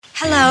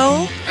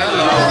Hello.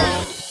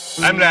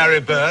 I'm Larry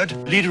Bird,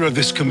 leader of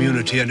this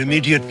community and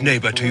immediate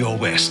neighbor to your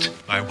west.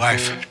 My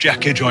wife,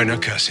 Jackie Joyner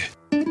Kersey.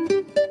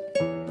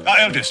 Our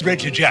eldest,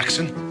 Reggie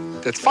Jackson.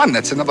 That's fun.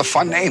 That's another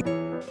fun name.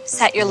 Is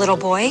that your little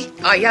boy?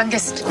 Our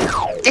youngest,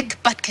 Dick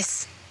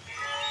Butkus.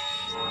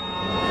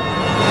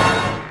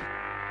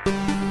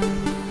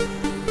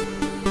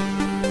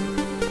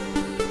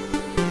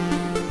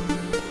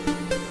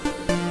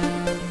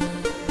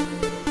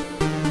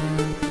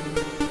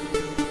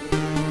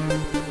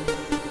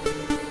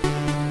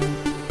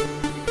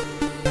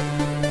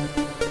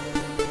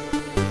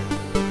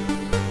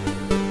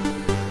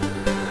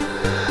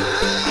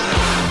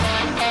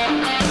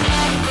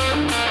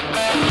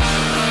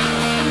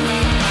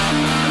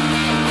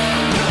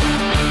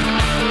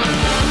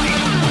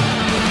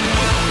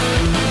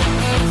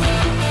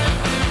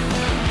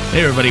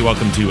 Hey everybody,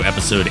 welcome to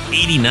episode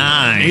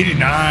 89.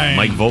 89.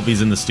 Mike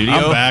Volpe's in the studio.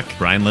 I'm back.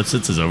 Brian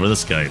Lipsitz is over the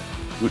Skype.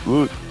 Woot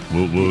woot.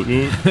 Woot woot.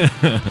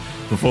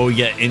 Before we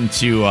get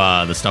into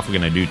the stuff we're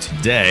going to do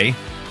today,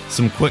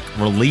 some quick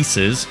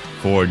releases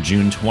for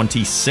June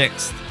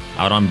 26th.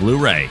 Out on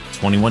Blu-ray,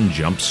 21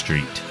 Jump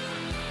Street.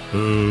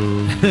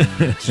 Ooh.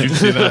 Did you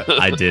see that?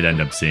 I did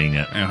end up seeing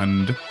it.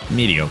 And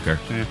Mediocre.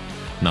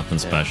 Nothing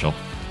special.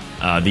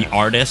 The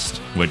Artist,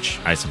 which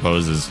I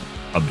suppose is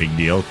a big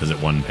deal because it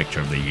won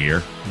Picture of the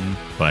Year.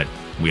 But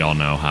we all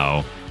know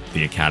how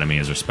the Academy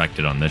is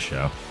respected on this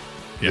show.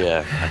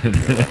 the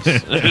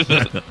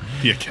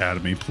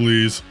Academy,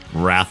 please.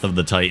 Wrath of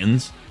the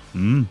Titans.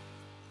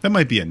 That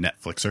might be a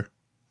Netflixer.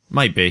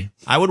 Might be.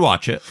 I would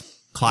watch it.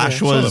 Clash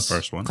saw was the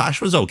first one.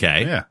 Clash was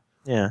okay.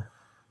 Yeah.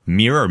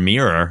 Mirror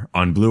Mirror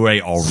on Blu-ray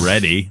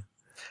already.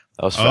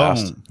 That was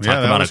fast.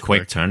 Talk about a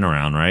quick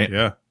turnaround, right?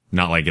 Yeah.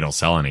 Not like it'll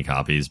sell any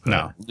copies, but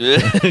No.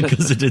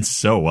 because it did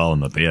so well in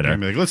the I'd theater.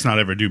 be like, let's not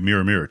ever do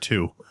Mirror Mirror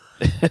 2.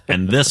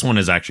 And this one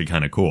is actually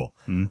kind of cool.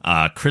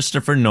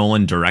 Christopher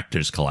Nolan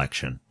Director's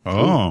Collection.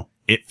 Oh.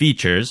 It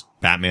features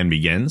Batman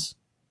Begins,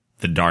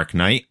 The Dark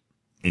Knight,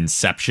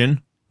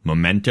 Inception,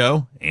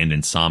 Memento, and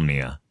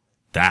Insomnia.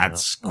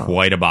 That's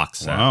quite a box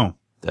set. Wow.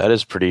 That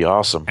is pretty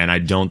awesome. And I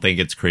don't think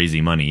it's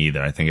crazy money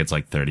either. I think it's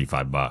like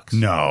 $35.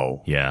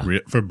 No. Yeah.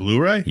 For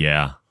Blu-ray?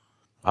 Yeah.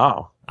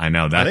 Wow. I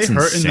know. Are That's they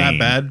hurting insane. that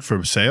bad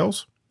for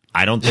sales?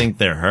 I don't think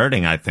they're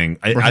hurting. I think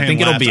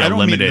it'll be I a don't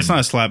limited. mean, it's not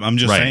a slap. I'm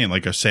just Right. saying,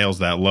 like, are sales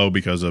that low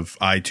because of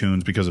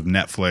iTunes, because of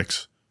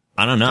Netflix?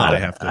 I don't know. They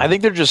have to. I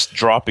think they're just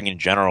dropping in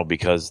general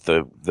because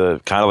the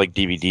kind of like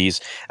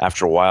DVDs,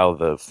 after a while,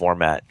 the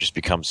format just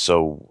becomes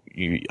so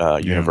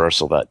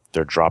universal that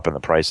they're dropping the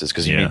prices.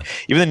 Because even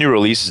the new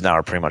releases now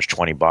are pretty much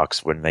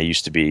 $20 when they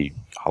used to be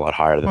a lot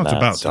higher than Well, it's that.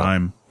 about So-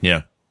 time.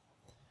 Yeah.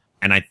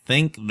 And I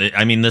think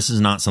this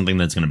is not something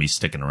that's going to be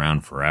sticking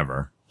around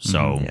forever.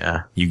 So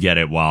you get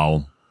it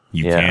while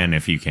you can,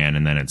 if you can,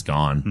 and then it's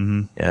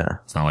gone. Yeah.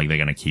 It's not like they're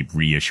going to keep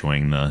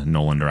reissuing the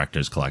Nolan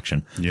Director's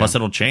Collection. Plus,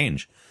 it'll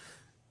change.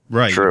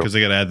 Right. True. Because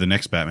they got to add the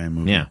next Batman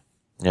movie. Yeah.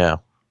 Yeah.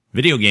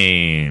 Video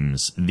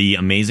games. The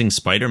Amazing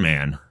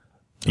Spider-Man.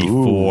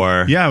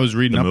 Before Yeah, I was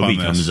reading the up movie on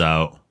this. comes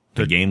out,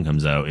 the game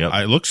comes out. Yep.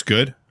 It looks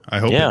good. I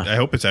hope. Yeah. I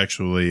hope it's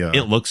actually.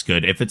 It looks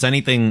good. If it's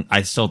anything,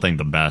 I still think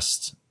the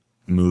best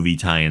movie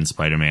tie-in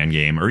Spider-Man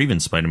game, or even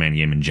Spider-Man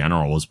game in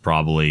general, was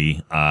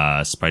probably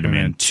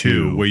Spider-Man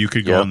 2. where you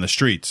could go on the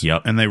streets.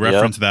 Yep. And they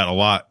referenced that a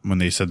lot when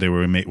they said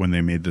when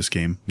they made this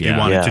game. Yeah. They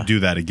wanted Yeah. to do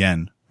that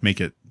again. Make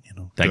it,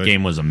 That good.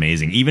 game was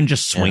amazing. Even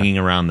just swinging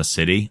around the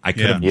city, I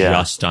could have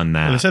just done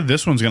that. They said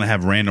this one's going to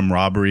have random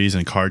robberies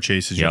and car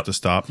chases you have to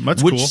stop.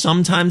 That's Which cool.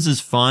 sometimes is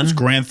fun. It's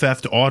Grand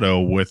Theft Auto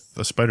with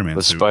a Spider-Man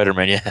The suit.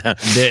 Spider-Man,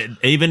 yeah.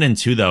 Even in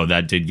 2, though,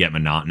 that did get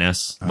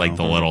monotonous, like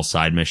the little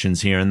side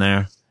missions here and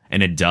there.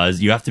 And it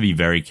does. You have to be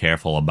very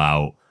careful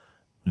about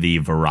the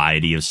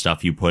variety of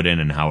stuff you put in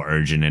and how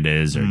urgent it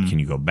is, or can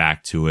you go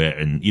back to it?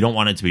 And you don't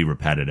want it to be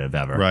repetitive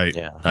ever. Right.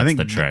 Yeah. I think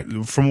the trick.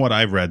 From what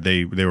I've read,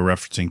 they were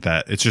referencing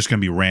that it's just going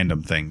to be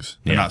random things.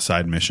 They're not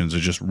side missions. They're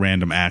just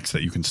random acts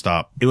that you can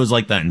stop. It was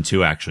like that in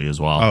 2, actually,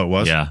 as well. Oh, it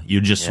was? Yeah.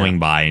 You'd just swing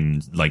by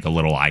and like a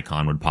little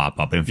icon would pop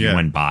up. And if you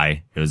went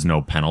by, there was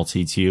no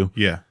penalty to you.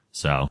 Yeah.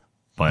 So,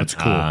 but That's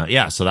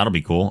cool. so that'll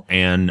be cool.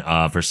 And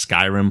for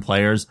Skyrim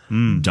players,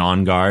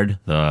 Dawnguard,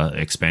 the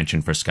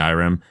expansion for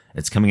Skyrim,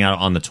 it's coming out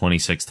on the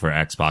 26th for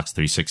Xbox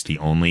 360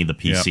 only. The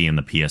PC and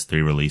the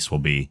PS3 release will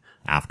be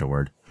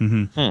afterward.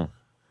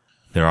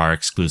 There are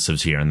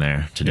exclusives here and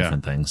there to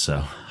different things.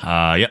 So,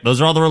 those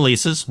are all the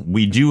releases.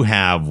 We do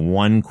have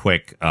one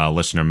quick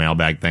listener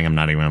mailbag thing. I'm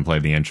not even going to play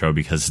the intro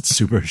because it's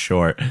super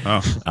short.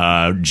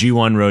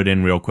 G1 wrote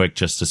in real quick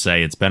just to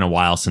say it's been a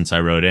while since I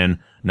wrote in.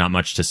 Not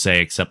much to say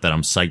except that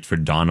I'm psyched for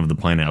Dawn of the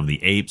Planet of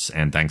the Apes,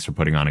 and thanks for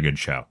putting on a good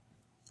show.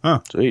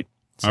 Sweet.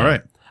 All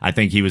right. I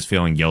think he was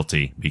feeling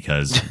guilty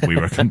because we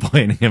were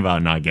complaining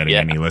about not getting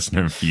any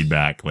listener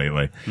feedback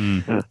lately.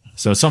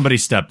 So somebody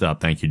stepped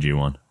up. Thank you,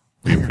 G1.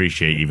 We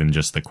appreciate even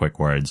just the quick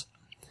words.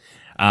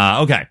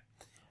 Okay.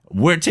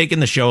 We're taking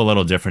the show a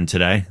little different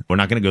today. We're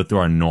not going to go through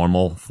our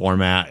normal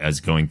format as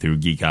going through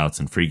geek outs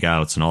and freak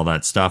outs and all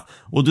that stuff.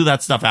 We'll do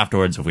that stuff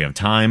afterwards if we have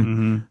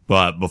time.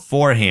 But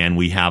beforehand,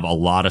 we have a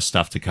lot of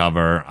stuff to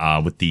cover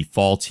with the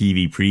fall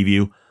TV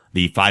preview.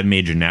 The 5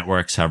 major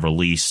networks have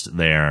released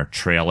their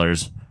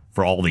trailers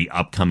for all the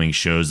upcoming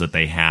shows that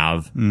they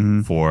have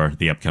for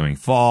the upcoming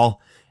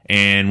fall.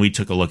 And we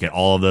took a look at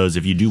all of those.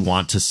 If you do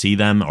want to see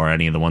them or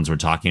any of the ones we're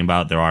talking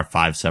about, there are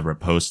 5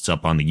 separate posts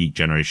up on the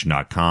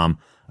geekgeneration.com.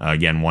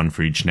 Again, one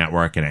for each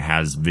network, and it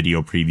has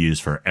video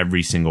previews for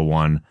every single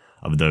one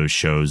of those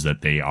shows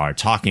that they are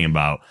talking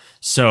about.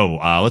 So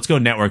let's go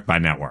network by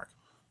network.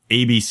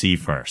 ABC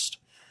first.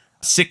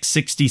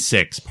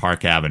 666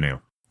 Park Avenue.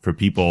 For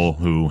people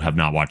who have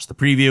not watched the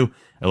preview,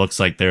 it looks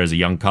like there is a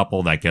young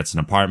couple that gets an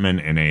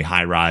apartment in a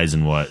high rise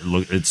in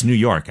it's New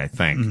York, I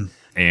think.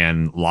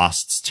 And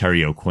Lost's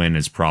Terry O'Quinn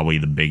is probably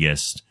the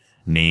biggest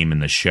name in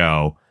the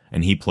show,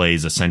 and he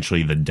plays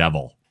essentially the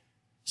devil.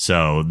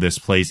 So this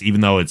place,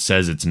 even though it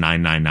says it's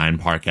 999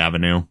 Park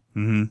Avenue,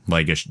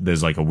 like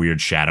there's like a weird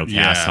shadow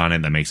cast on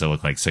it that makes it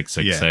look like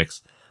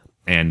 666.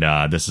 And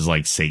this is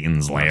like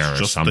Satan's lair or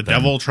just something. The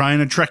devil trying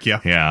to trick you.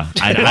 Yeah.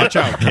 Watch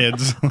out,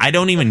 kids. I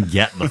don't even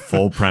get the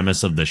full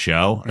premise of the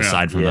show,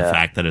 aside from the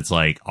fact that it's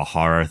like a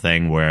horror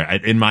thing where,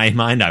 in my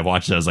mind, I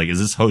watched it, I was like, is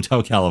this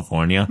Hotel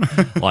California?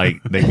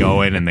 Like, they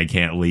go in and they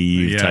can't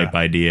leave type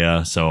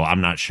idea. So I'm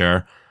not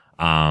sure.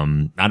 I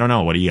don't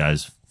know. What do you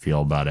guys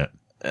feel about it?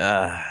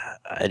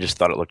 I just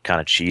thought it looked kind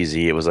of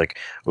cheesy. It was like,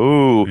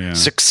 ooh,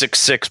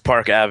 666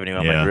 Park Avenue.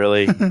 I'm like,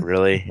 really?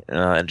 Really?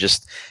 And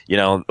just,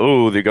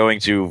 ooh, they're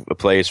going to a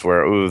place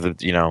where,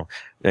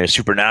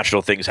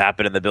 supernatural things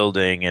happen in the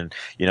building and,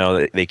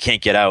 they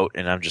can't get out.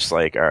 And I'm just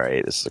like, all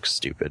right, this looks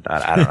stupid.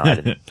 I don't know. I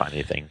didn't find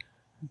anything.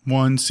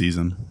 One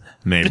season.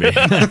 Maybe.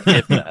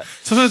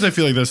 Sometimes I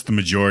feel like that's the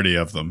majority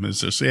of them.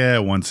 It's just,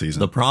 one season.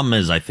 The problem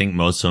is I think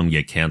most of them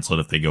get canceled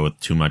if they go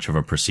with too much of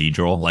a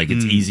procedural. Like,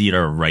 it's easy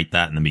to write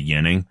that in the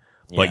beginning.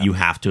 But you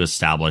have to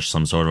establish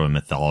some sort of a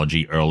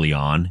mythology early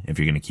on if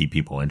you're going to keep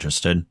people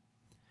interested.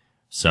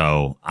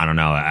 So, I don't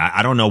know. I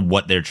don't know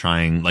what they're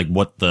trying, like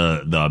what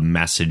the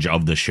message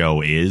of the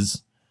show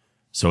is.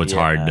 So it's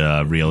hard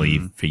to really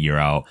figure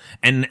out.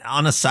 And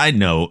on a side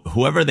note,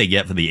 whoever they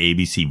get for the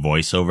ABC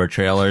voiceover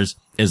trailers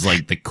is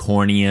like the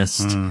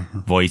corniest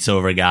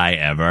voiceover guy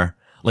ever.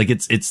 Like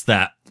it's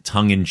that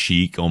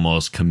tongue-in-cheek,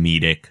 almost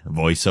comedic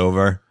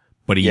voiceover.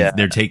 But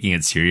they're taking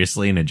it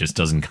seriously, and it just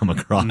doesn't come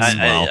across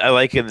well. I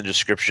like in the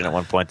description at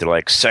one point, they're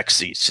like,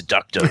 sexy,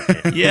 seductive.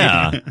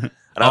 Yeah. And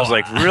I was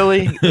like,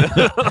 really?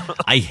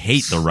 I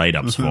hate the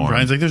write-ups for them.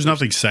 Brian's like, there's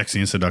nothing sexy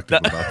and seductive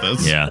about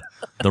this. Yeah.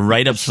 The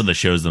write-ups for the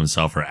shows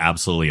themselves are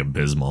absolutely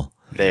abysmal.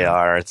 They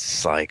are.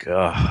 It's like,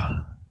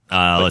 ugh.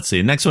 Let's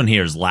see. Next one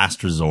here is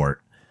Last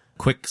Resort.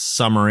 Quick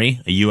summary.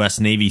 A U.S.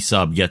 Navy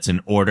sub gets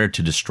an order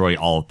to destroy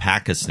all of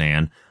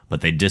Pakistan,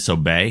 but they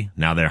disobey.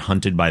 Now they're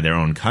hunted by their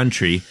own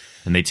country,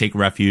 and they take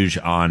refuge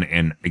on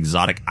an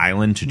exotic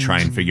island to try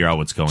and figure out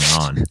what's going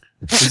on.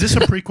 Is this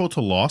a prequel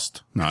to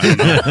Lost? No, I don't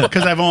know.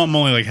 Because I'm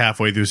only like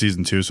halfway through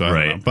season 2, so I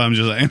don't know. But I'm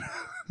just saying.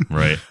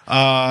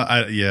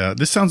 Right.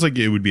 This sounds like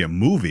it would be a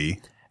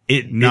movie.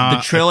 The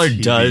trailer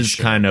does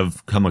kind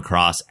of come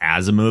across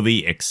as a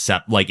movie,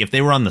 except like if they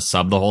were on the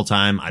sub the whole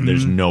time,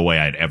 there's no way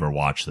I'd ever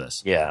watch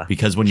this. Yeah.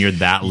 Because when you're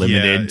that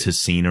limited to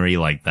scenery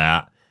like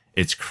that,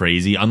 it's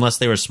crazy. Unless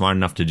they were smart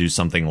enough to do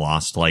something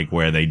Lost like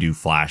where they do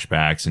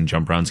flashbacks and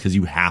jump rounds, because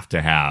you have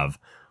to have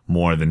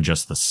more than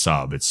just the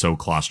sub. It's so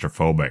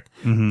claustrophobic.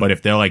 But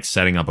if they're like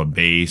setting up a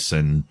base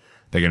and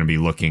they're going to be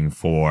looking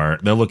for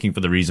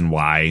the reason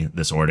why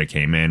this order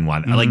came in,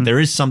 like there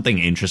is something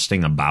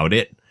interesting about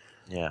it.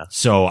 Yeah.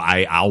 So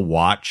I'll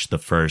watch the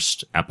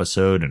first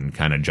episode and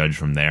kind of judge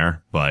from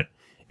there, but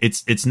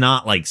it's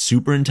not like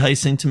super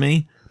enticing to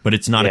me, but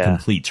it's not a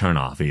complete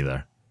turnoff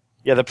either.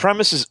 Yeah, the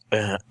premise is,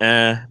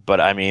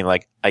 but I mean,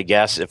 like, I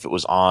guess if it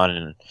was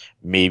on,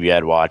 maybe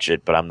I'd watch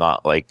it, but I'm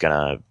not like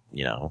gonna,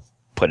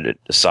 put it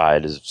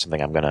aside as something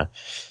I'm gonna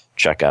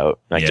check out.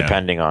 Like,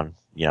 depending on,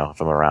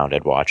 if I'm around,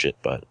 I'd watch it,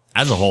 but.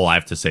 As a whole, I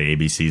have to say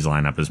ABC's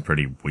lineup is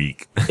pretty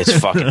weak. It's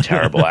fucking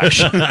terrible,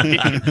 actually.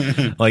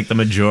 Like, the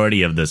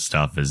majority of this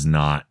stuff is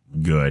not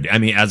good. I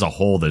mean, as a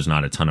whole, there's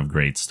not a ton of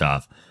great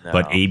stuff,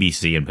 but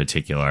ABC in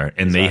particular,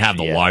 and they have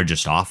the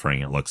largest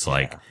offering, it looks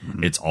like.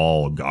 It's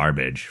all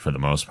garbage for the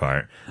most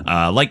part.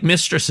 Like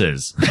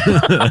Mistresses.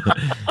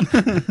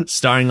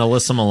 Starring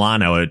Alyssa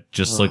Milano, it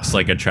just looks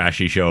like a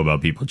trashy show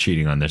about people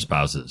cheating on their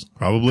spouses.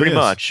 Probably Pretty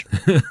much.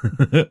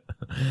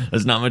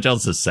 There's not much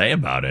else to say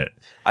about it.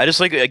 I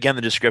just like, again,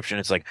 the description.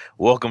 It's like,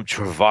 welcome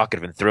to a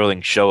provocative and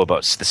thrilling show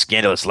about the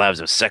scandalous lives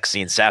of a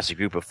sexy and sassy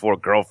group of 4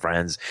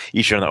 girlfriends,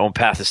 each on their own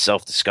path to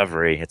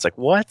self-discovery. It's like,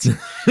 what?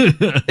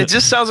 It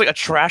just sounds like a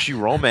trashy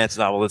romance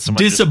novel that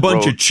someone This just a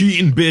bunch wrote. of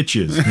cheating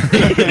bitches.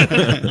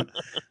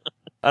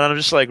 And I'm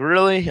just like,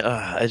 really?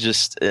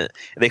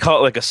 They call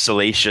it like a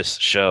salacious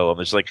show. I'm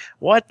just like,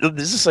 what?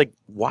 This is like,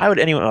 why would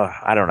anyone?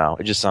 I don't know.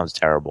 It just sounds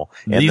terrible.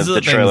 And These are the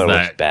the things trailer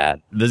that- looks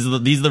bad. These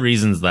are the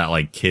reasons that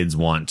like kids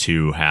want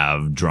to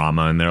have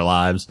drama in their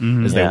lives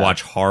is they Yeah.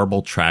 watch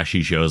horrible,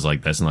 trashy shows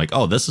like this and like,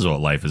 oh, this is what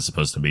life is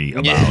supposed to be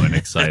about and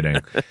exciting.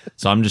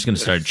 So I'm just going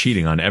to start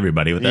cheating on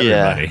everybody with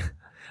everybody.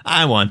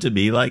 I want to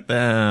be like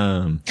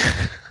them.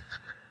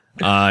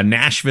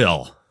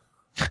 Nashville.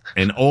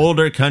 An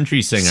older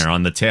country singer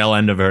on the tail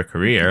end of her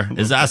career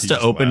is asked to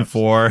open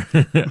for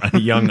a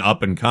young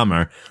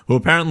up-and-comer who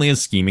apparently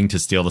is scheming to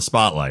steal the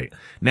spotlight.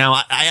 Now,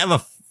 I have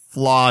a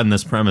flaw in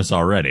this premise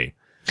already.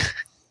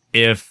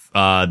 If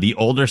the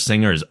older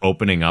singer is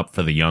opening up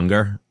for the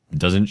younger,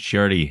 doesn't she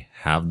already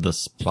have the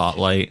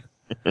spotlight?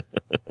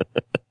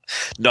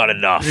 Not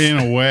enough. In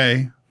a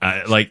way.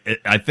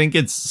 I think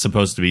it's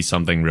supposed to be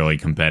something really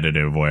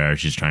competitive where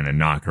she's trying to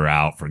knock her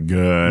out for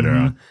good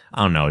or,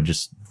 I don't know,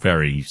 just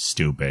very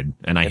stupid.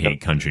 And I hate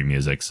country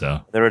music,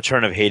 so. The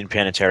return of Hayden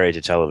Panettiere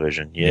to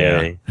television.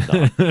 Yay.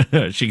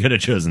 Yeah. She could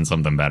have chosen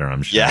something better,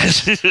 I'm sure. Yeah,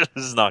 this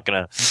is not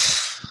gonna.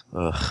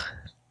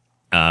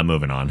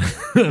 Moving on.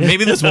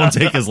 Maybe this won't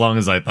take as long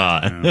as I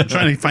thought. I'm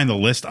trying to find the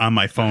list on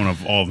my phone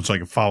of all of them so I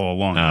can follow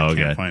along. Oh, I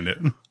okay. can't find it.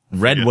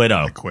 Red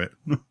Widow. I quit.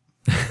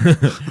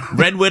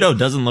 Red Widow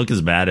doesn't look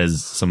as bad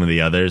as some of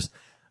the others.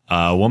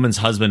 A woman's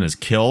husband is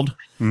killed.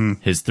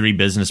 His 3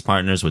 business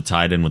partners were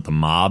tied in with the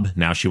mob.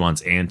 Now she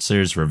wants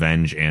answers,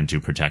 revenge, and to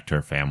protect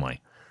her family.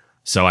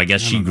 So I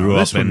guess she grew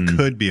This up one in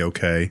could be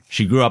okay.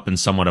 she grew up in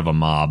somewhat of a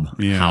mob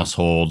Yeah.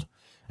 household,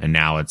 and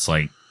now it's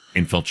like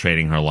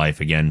infiltrating her life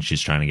again.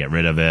 She's trying to get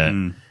rid of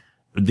it.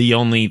 The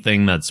only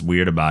thing that's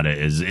weird about it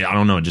is, I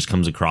don't know, it just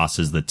comes across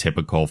as the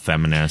typical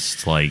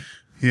feminist, like,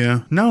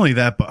 Yeah. Not only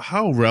that, but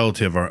how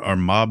relative are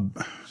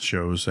mob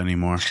shows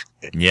anymore?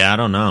 yeah, I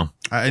don't know.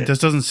 It just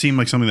doesn't seem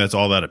like something that's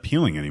all that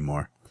appealing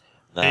anymore.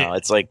 No,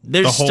 it's like,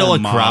 There's The whole still a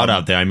mob. crowd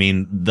out there. I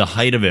mean, the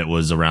height of it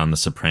was around The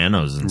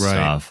Sopranos and Right.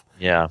 stuff.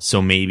 yeah.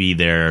 So maybe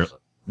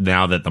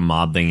now that the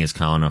mob thing is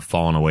kind of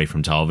fallen away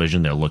from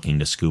television, they're looking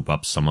to scoop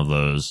up some of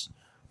those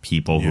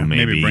people who Yeah,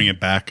 maybe bring it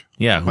back.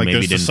 Yeah, who like maybe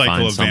there's the didn't cycle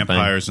find of something.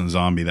 vampires and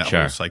zombie. That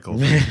Sure. whole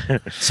cycle.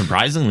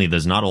 Surprisingly,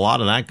 there's not a lot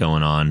of that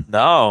going on.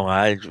 No,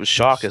 I was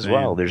shocked as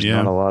well. There's Yeah.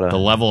 not a lot The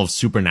of. level of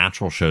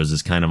supernatural shows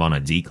is kind of on a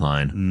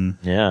decline.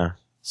 Yeah.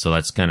 So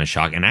that's kind of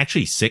shocking. And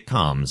actually,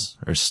 sitcoms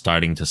are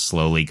starting to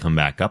slowly come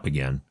back up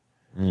again.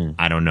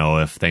 I don't know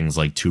if things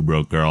like Two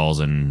Broke Girls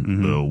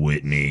and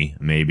Whitney,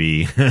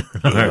 maybe.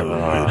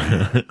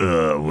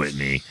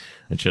 Whitney.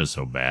 That show's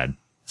so bad.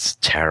 It's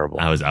terrible.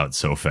 I was out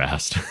so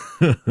fast.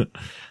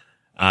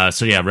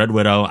 So yeah, Red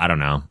Widow, I don't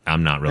know.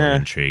 I'm not really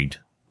intrigued.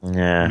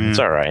 Yeah, it's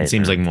all right. It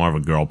seems like more of a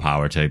girl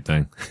power type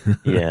thing.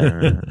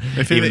 Yeah.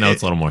 Even though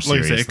it's a little more like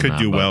serious I say, it than could that,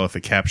 do but- well if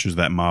it captures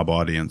that mob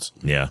audience.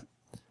 Yeah.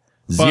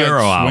 But 0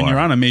 hour. when you're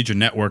on a major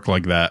network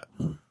like that,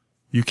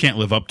 you can't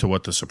live up to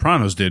what The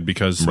Sopranos did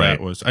because Right.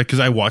 that was because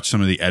I watched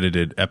some of the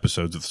edited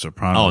episodes of The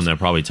Sopranos. Oh, and they're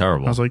probably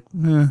terrible. I was like,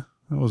 that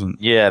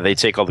wasn't. Yeah, they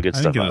take all the good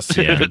I didn't stuff get out. to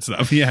see Yeah. the good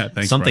stuff. Yeah,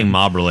 thanks. Something Brian.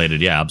 mob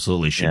related, yeah,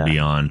 absolutely should Yeah. be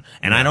on.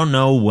 And I don't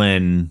know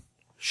when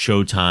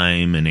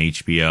Showtime and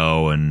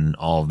HBO and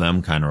all of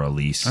them kind of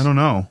release I don't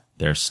know.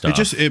 their stuff.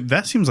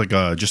 That seems like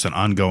just an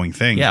ongoing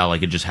thing. yeah,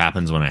 like it just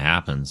happens when it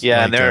happens.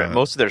 Yeah, and Like,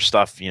 most of their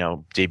stuff,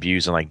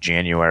 debuts in like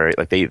January.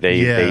 Like they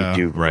Yeah.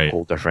 do Right. a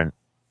whole different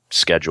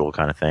schedule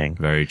kind of thing.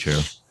 Very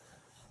true.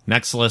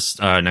 Next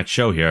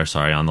show here,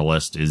 on the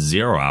list is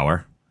 0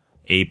 Hour.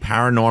 A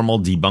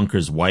paranormal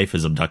debunker's wife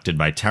is abducted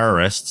by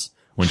terrorists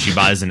when she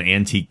buys an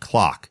antique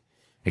clock.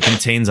 It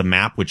contains a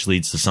map which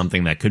leads to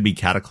something that could be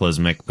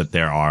cataclysmic, but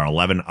there are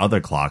 11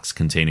 other clocks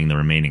containing the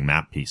remaining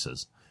map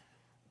pieces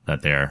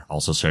that they're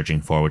also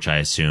searching for, which I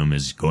assume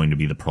is going to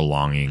be the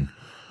prolonging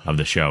of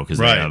the show because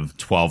Right. they have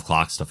 12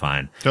 clocks to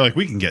find. They're like,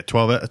 we can get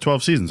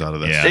 12 seasons out of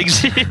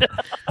this. Yeah.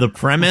 The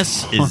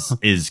premise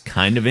is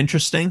kind of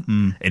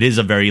interesting. It is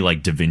a very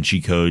like Da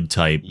Vinci Code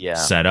type Yeah.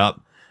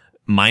 setup.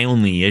 My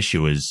only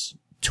issue is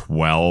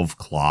 12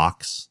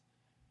 clocks.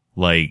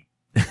 Like,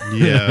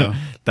 Yeah.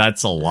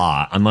 that's a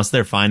lot unless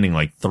they're finding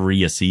like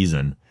 3 a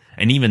season.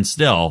 And even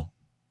still,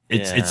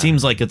 Yeah. it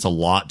seems like it's a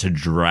lot to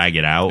drag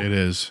it out. It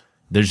is.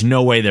 There's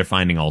no way they're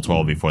finding all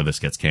 12 before this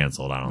gets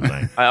canceled, I don't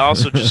think. I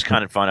also just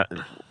kind of found it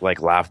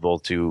like laughable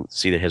to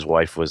see that his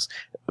wife was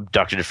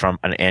abducted from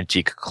an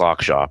antique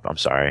clock shop. I'm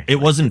sorry.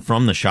 It wasn't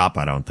from the shop,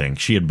 I don't think.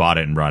 She had bought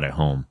it and brought it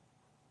home.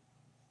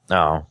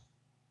 No.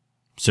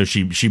 So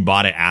she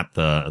bought it at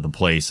the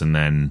place and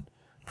then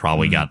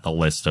probably got the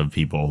list of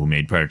people who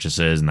made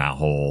purchases and that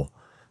whole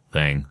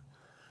thing.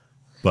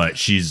 But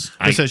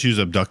It says she was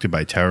abducted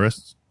by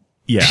terrorists.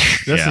 yeah,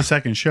 That's yeah. the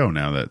second show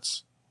now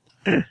that's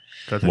got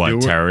to do What,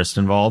 with- terrorist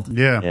involved?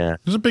 Yeah. Yeah.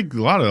 There's a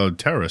lot of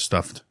terrorist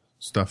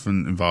stuff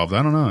involved.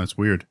 I don't know. It's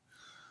weird.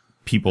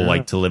 People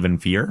like to live in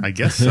fear? I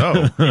guess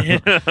so. Bring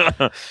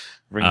the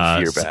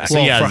fear back. So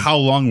well, yeah, for how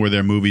long were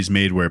there movies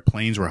made where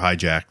planes were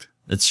hijacked?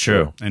 it's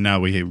true. And now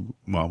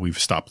we've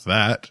stopped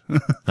that.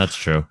 That's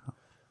true.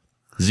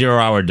 0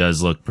 Hour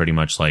does look pretty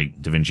much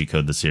like Da Vinci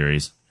Code, the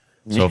series.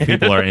 So if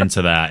people are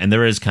into that, and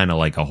there is kind of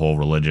like a whole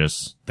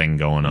religious thing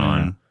going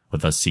on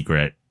with a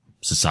secret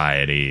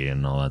society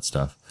and all that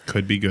stuff.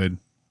 Could be good.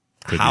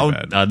 Could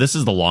be bad. This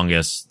is the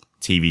longest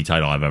TV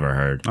title I've ever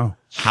heard. Oh.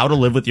 How to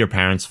Live with Your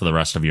Parents for the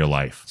Rest of Your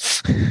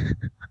Life.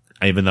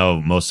 Even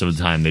though most of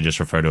the time they just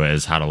refer to it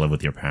as How to Live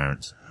with Your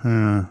Parents.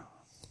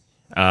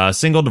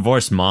 Single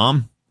divorced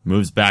mom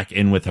moves back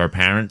in with her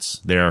parents.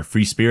 They are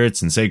free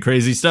spirits and say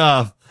crazy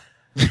stuff.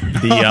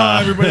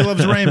 Everybody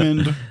loves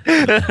Raymond.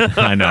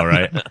 I know,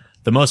 right?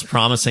 The most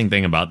promising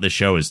thing about this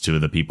show is two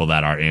of the people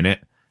that are in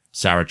it.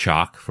 Sarah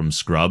Chalke from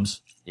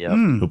Scrubs,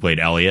 who played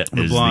Elliot,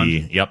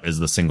 is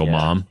the single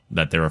mom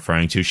that they're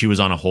referring to. She was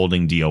on a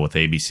holding deal with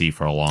ABC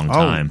for a long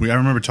time. I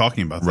remember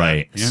talking about that.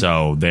 Right. Yeah.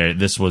 So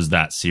this was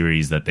that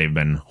series that they've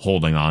been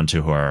holding on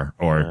to her,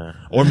 or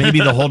maybe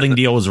the holding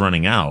deal was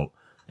running out.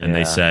 And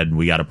they said,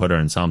 we got to put her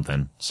in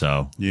something.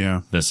 So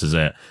this is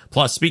it.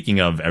 Plus, speaking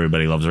of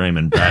Everybody Loves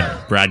Raymond,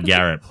 Brad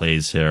Garrett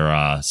plays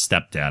her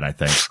stepdad, I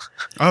think.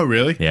 Oh,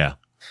 really? Yeah.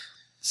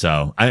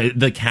 So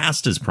the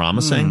cast is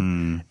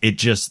promising. It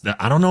just,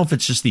 I don't know if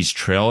it's just these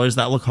trailers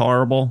that look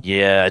horrible.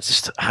 Yeah, it's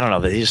just, I don't know.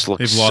 They just look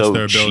They've so lost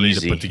their ability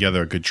cheesy. to put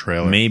together a good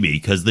trailer. Maybe,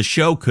 because the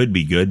show could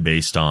be good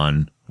based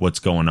on what's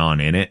going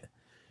on in it.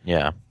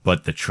 Yeah.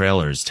 But the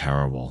trailer is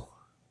terrible.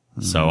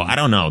 So I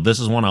don't know. This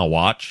is one I'll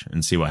watch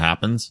and see what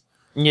happens.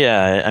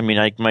 Yeah, I mean,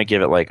 I might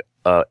give it like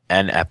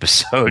an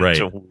episode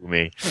to woo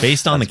me.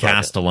 Based on the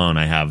cast alone,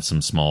 I have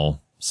some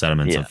small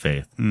sediments of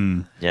faith.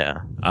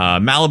 Yeah.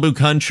 Malibu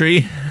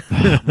Country.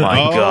 My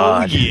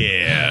God.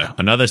 Yeah.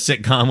 Another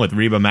sitcom with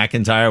Reba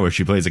McEntire where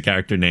she plays a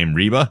character named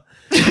Reba.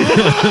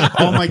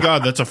 Oh my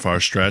God, that's a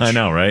far stretch. I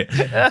know, right?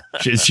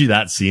 Is she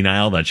that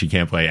senile that she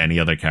can't play any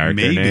other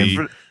character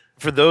name?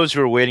 For those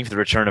who are waiting for the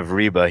return of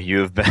Reba,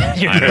 you've been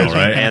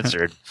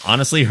answered.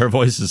 Honestly, her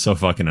voice is so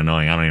fucking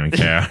annoying. I don't even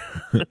care.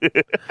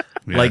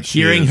 Like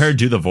hearing her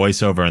do the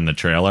voiceover in the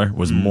trailer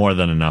was more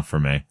than enough for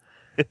me.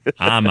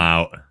 I'm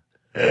out.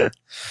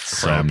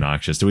 So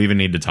obnoxious. Do we even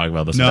need to talk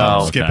about this?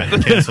 No, skip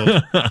it.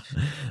 Canceled.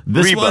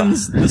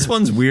 This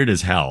one's weird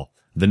as hell.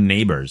 The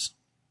Neighbors.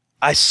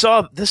 I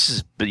saw this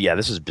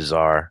is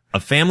bizarre. A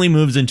family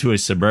moves into a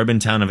suburban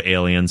town of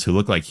aliens who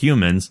look like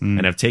humans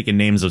and have taken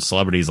names of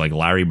celebrities like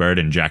Larry Bird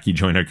and Jackie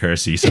Joyner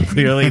Kersee. So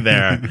clearly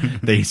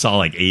they saw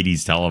like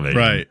 80s television.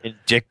 Right. And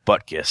Dick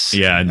Butkus.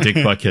 Yeah, and Dick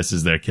Butkus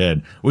is their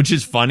kid, which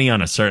is funny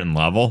on a certain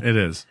level. It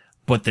is.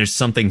 But there's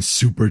something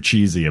super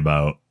cheesy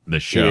about the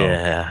show.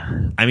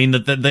 Yeah. I mean,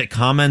 the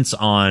comments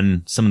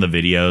on some of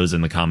the videos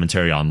and the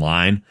commentary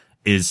online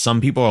is some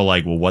people are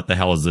like, well, what the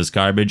hell is this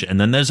garbage? And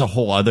then there's a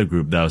whole other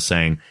group though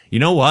saying, you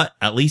know what?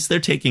 At least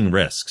they're taking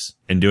risks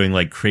and doing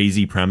like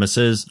crazy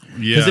premises.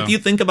 Because if you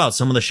think about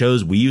some of the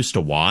shows we used to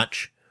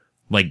watch,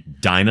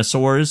 like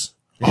Dinosaurs.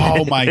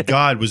 Oh my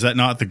God. Was that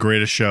not the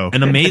greatest show?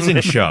 An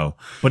amazing show.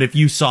 But if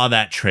you saw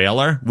that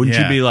trailer, wouldn't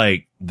you be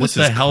like, what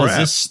the hell is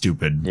this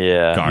stupid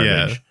garbage?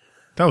 Yeah.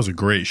 That was a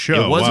great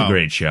show. It was a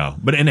great show,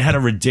 and it had a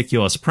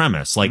ridiculous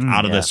premise, like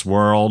Out of This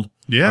World,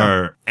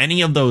 or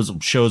any of those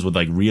shows with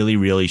like really,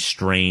 really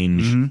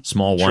strange,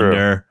 Small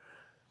Wonder.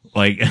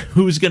 Like,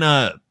 who's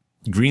gonna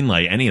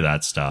greenlight any of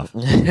that stuff?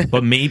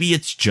 But maybe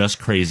it's just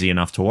crazy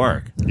enough to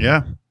work.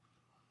 Yeah.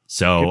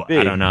 So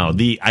I don't know.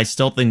 I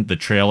still think the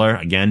trailer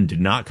again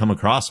did not come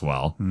across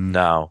well.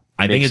 No,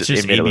 I think it's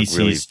just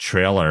ABC's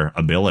trailer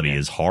ability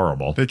is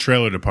horrible. The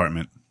trailer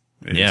department.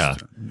 Yeah.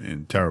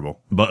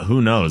 Terrible. But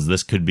who knows?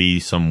 This could be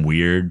some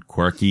weird,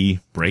 quirky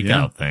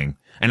breakout thing.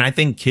 And I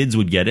think kids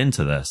would get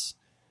into this.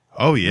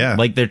 Oh, yeah.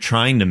 Like they're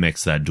trying to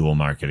mix that dual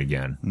market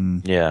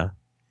again. Yeah.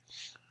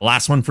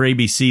 Last one for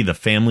ABC, The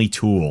Family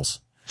Tools.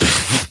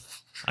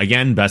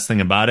 Again, best thing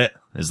about it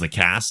is the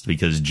cast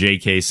because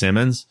J.K.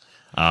 Simmons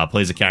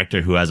plays a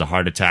character who has a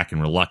heart attack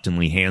and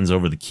reluctantly hands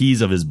over the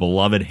keys of his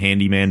beloved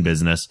handyman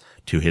business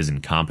to his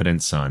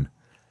incompetent son.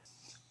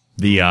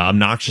 The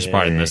obnoxious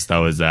part in this,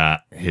 though, is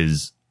that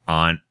his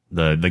aunt,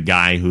 the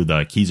guy who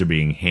the keys are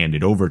being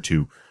handed over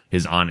to,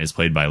 his aunt is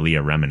played by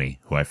Leah Remini,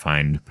 who I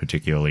find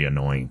particularly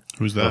annoying.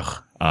 Who's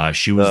that?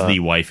 She was the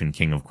wife in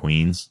King of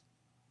Queens.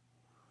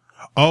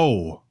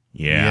 Oh.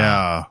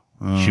 Yeah.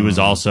 She was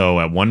also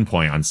at one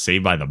point on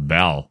Saved by the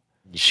Bell.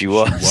 She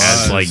was.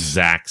 As like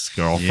Zach's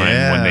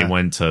girlfriend when they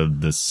went to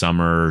the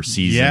summer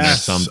season or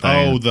something.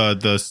 Oh,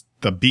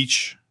 the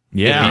beach.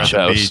 Yeah. The beach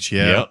house. Beach,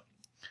 yeah. Yep.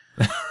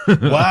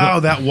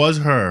 Wow, that was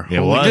her. It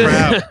Holy was.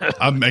 crap.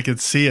 I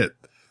could see it.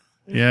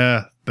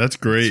 Yeah, that's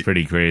great. It's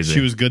pretty crazy. She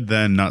was good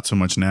then, not so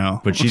much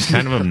now. But she's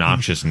kind of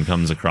obnoxious and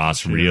comes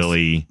across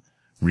really,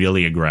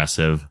 really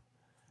aggressive.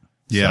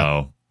 Yeah.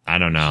 So, I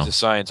don't know.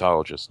 She's a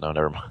Scientologist. No,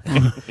 never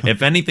mind.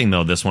 If anything,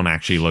 though, this one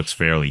actually looks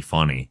fairly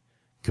funny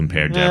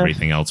compared to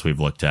everything else we've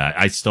looked at.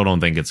 I still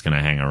don't think it's going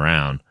to hang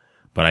around,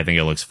 but I think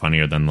it looks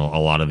funnier than a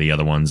lot of the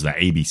other ones that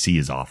ABC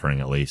is offering,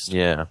 at least.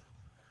 Yeah.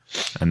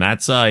 And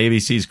that's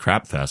ABC's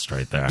crap fest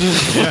right there.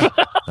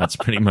 That's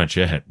pretty much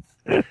it.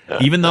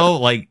 Even though,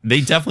 like, they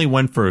definitely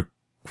went for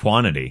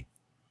quantity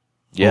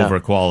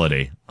over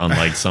quality,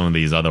 unlike some of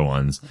these other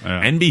ones.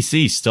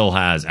 NBC still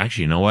has,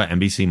 actually, you know what?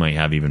 NBC might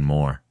have even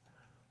more.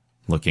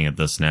 looking at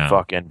this now.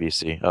 Fuck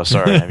NBC. Oh,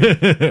 sorry. I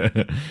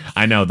mean,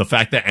 I know the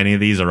fact that any of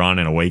these are on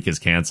and Awake is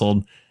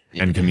canceled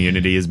and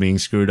Community is being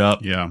screwed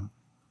up. Yeah.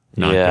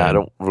 Not yeah, good. I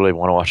don't really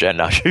want to watch that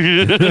now.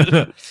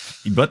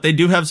 But they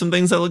do have some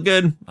things that look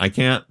good. I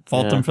can't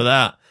fault them for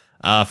that.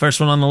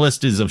 First one on the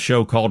list is a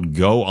show called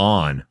Go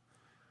On.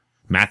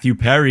 Matthew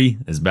Perry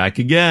is back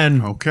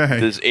again. Okay.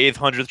 His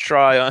 800th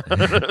try on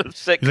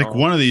sitcom. He's like,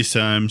 one of these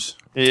times.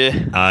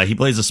 Yeah. He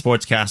plays a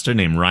sportscaster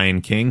named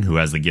Ryan King who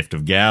has the gift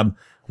of gab.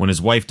 When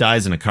his wife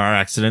dies in a car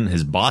accident,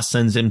 his boss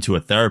sends him to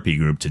a therapy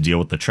group to deal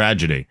with the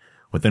tragedy.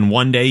 Within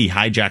one day, he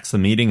hijacks the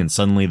meeting, and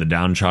suddenly the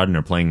downtrodden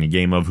are playing a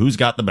game of who's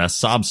got the best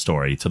sob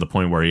story, to the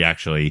point where he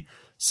actually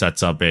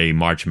sets up a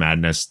March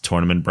Madness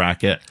tournament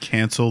bracket.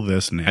 Cancel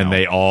this now. And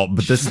they all,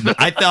 but this,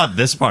 I thought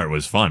this part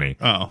was funny.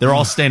 Oh. They're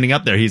all standing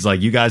up there. He's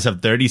like, you guys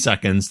have 30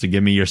 seconds to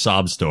give me your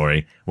sob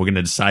story. We're going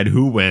to decide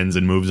who wins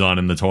and moves on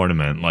in the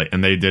tournament. Like,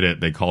 and they did it.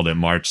 They called it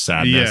March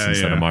Sadness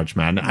instead of March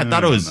Madness. I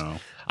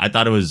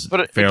thought it was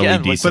fairly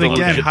again, decent. But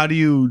again, how do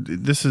you,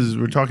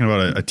 we're talking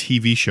about a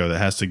TV show that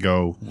has to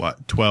go,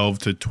 12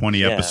 to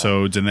 20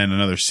 episodes and then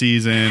another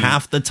season.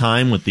 Half the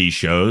time with these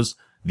shows,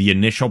 the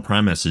initial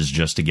premise is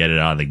just to get it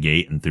out of the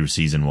gate and through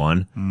season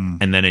one.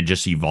 And then it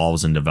just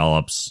evolves and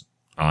develops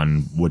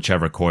on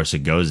whichever course it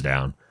goes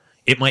down.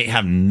 It might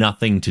have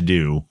nothing to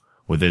do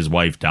with his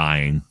wife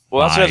dying.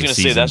 Well, that's what I was going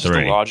to say. That's just the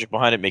three. logic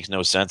behind it. Makes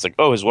no sense. Like,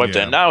 oh, his wife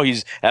died. Now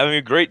he's having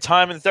a great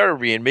time in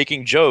therapy and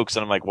making jokes.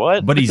 And I'm like,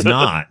 what? But he's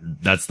not.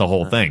 That's the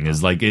whole thing.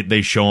 Is like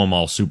they show him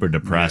all super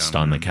depressed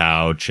on the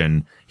couch,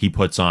 and he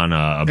puts on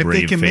a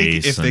brave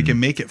face. If they can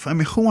make it, I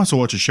mean, who wants to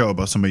watch a show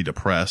about somebody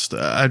depressed?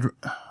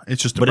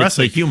 It's just depressing. But it's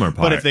the humor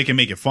part. But if they can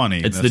make it funny,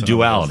 it's that's the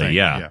duality.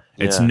 yeah.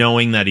 It's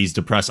knowing that he's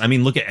depressed. I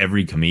mean, look at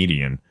every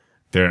comedian.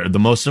 The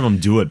most of them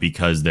do it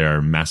because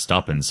they're messed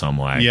up in some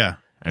way. Yeah.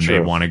 And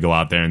they want to go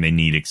out there and they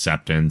need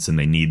acceptance and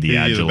they need the They've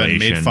adulation. either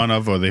been made fun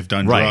of, or they've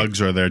done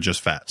drugs, or they're just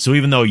fat. So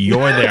even though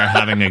you're there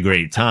having a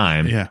great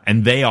time,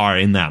 and they are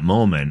in that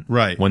moment,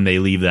 when they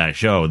leave that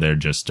show, they're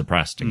just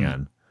depressed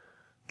again.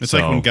 It's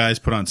like when guys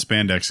put on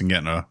spandex and get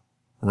in a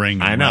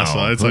ring. I know.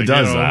 It's Who like,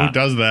 does that? who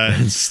does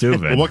that? It's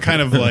stupid. What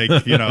kind of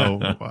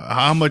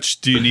how much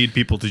do you need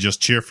people to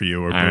just cheer for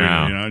you or boo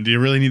you? Do you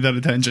really need that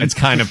attention? It's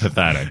kind of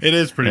pathetic. It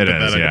is pretty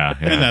pathetic. Yeah.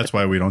 And that's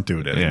why we don't do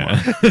it anymore.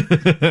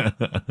 Yeah.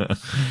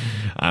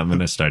 I'm going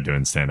to start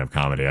doing stand-up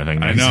comedy, I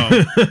think. I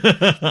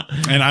know.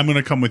 And I'm going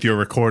to come with your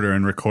recorder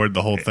and record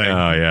the whole thing.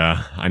 Oh,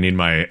 yeah. I need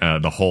my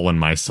the hole in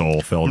my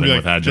soul filled in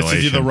with adulation.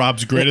 This is either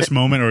Rob's greatest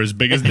moment or his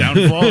biggest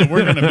downfall, and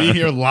we're going to be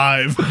here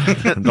live.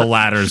 The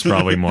latter is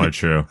probably more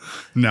true.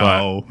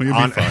 No,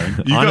 you'll be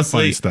fine. You got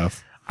funny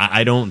stuff.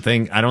 I don't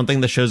think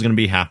the show's going to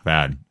be half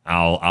bad.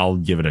 I'll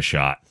give it a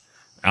shot.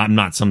 It's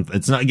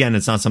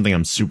not something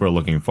I'm super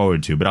looking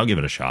forward to, but I'll give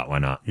it a shot. Why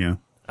not? Yeah.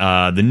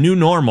 The New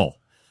Normal.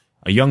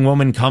 A young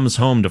woman comes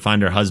home to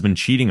find her husband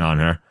cheating on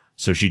her,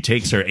 so she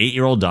takes her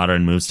 8-year-old daughter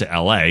and moves to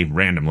LA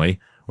randomly,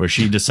 where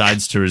she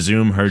decides to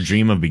resume her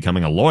dream of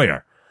becoming a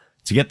lawyer.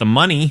 To get the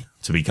money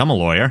to become a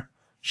lawyer,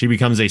 she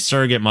becomes a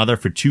surrogate mother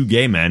for 2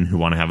 gay men who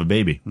want to have a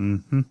baby.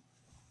 Mm-hmm.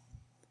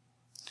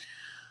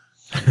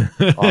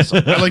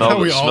 Awesome. I like how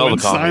we all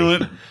went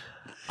silent.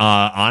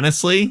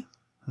 Honestly,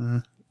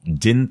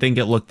 didn't think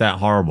it looked that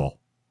horrible.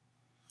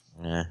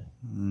 Yeah.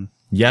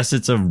 Yes,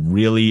 it's a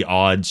really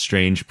odd,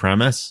 strange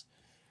premise,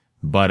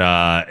 but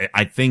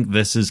I think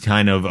this is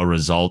kind of a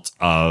result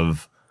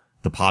of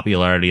the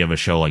popularity of a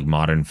show like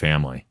Modern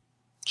Family.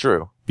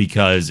 True.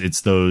 Because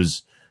it's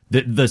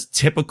the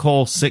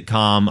typical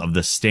sitcom of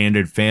the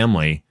standard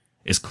family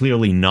is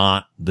clearly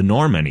not the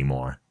norm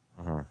anymore.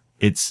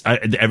 It's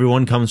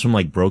everyone comes from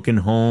like broken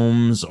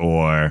homes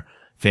or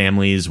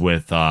families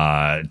with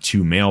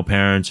 2 male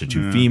parents or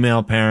 2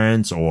 female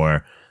parents,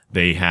 or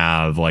they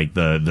have like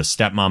the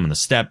stepmom and the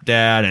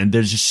stepdad, and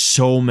there's just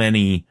so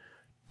many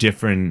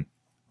different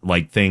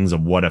like things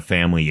of what a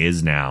family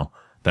is now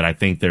that I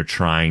think they're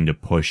trying to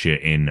push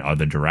it in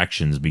other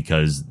directions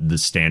because the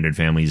standard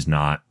family is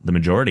not the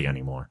majority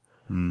anymore.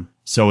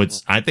 So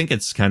I think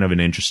it's kind of an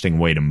interesting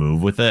way to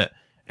move with it.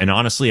 And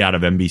honestly, out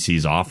of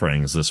NBC's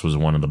offerings, this was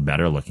one of the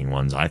better looking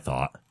ones, I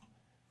thought.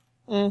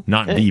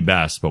 Not the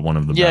best, but one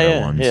of the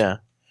better ones. Yeah.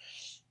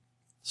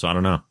 So I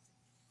don't know.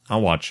 I'll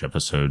watch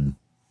episode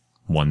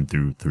 1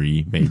 through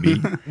 3,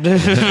 maybe.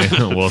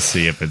 We'll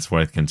see if it's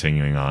worth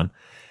continuing on.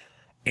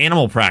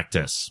 Animal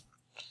Practice.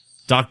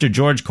 Dr.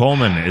 George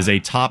Coleman is a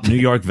top New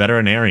York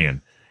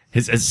veterinarian.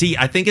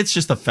 I think it's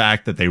just the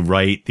fact that they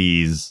write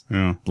these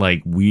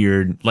like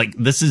weird, like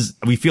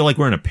we feel like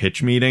we're in a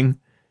pitch meeting.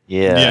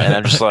 Yeah. And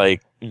I'm just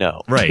like,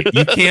 no. Right.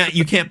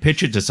 You can't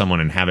pitch it to someone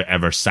and have it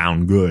ever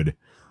sound good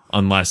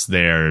unless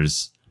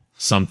there's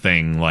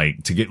something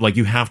like to get, like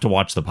you have to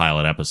watch the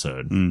pilot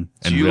episode. And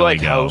Do you really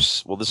like go.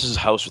 House? Well, this is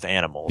House with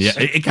animals. Yeah,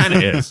 it kind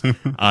of is.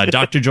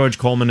 Dr. George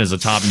Coleman is a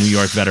top New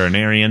York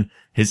veterinarian.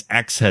 His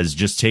ex has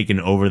just taken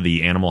over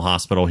the animal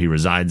hospital he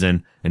resides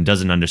in and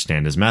doesn't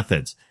understand his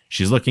methods.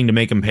 She's looking to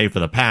make him pay for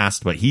the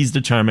past, but he's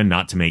determined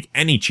not to make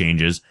any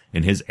changes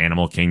in his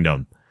animal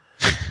kingdom.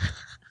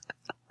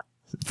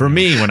 For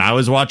me, when I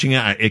was watching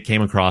it, it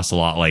came across a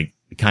lot like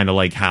kind of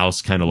like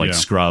House, kind of like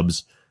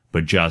Scrubs,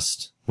 but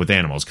just with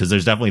animals. Because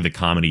there's definitely the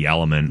comedy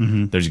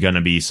element. There's going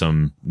to be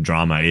some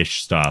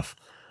drama-ish stuff.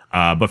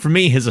 But for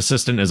me, his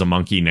assistant is a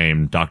monkey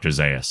named Dr.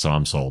 Zaius, so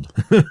I'm sold.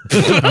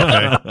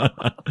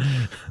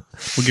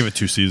 We'll give it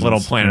 2 seasons. Little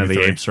Planet of the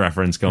 3. Apes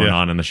reference going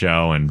on in the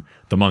show, and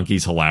the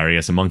monkey's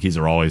hilarious, and monkeys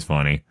are always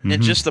funny.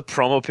 And just the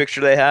promo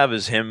picture they have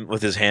is him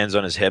with his hands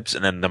on his hips,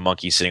 and then the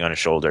monkey sitting on his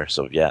shoulder.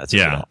 So it's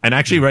And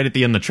actually, right at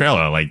the end of the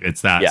trailer, like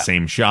it's that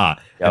same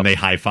shot, and they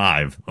high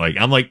five. Like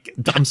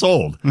I'm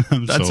sold.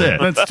 That's So,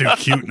 it. That's too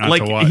cute not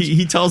like to watch.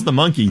 he tells the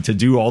monkey to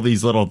do all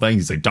these little things.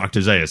 He's like,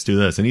 Dr. Zaius, do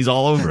this, and he's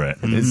all over it.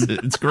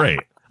 It's great.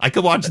 I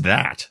could watch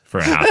that for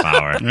a half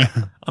hour.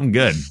 I'm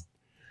good.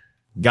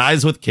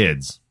 Guys with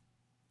Kids.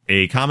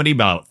 A comedy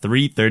about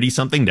 3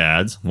 30-something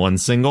dads, one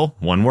single,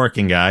 one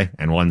working guy,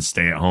 and one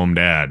stay-at-home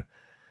dad.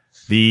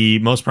 The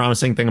most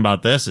promising thing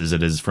about this is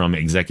it is from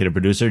executive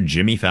producer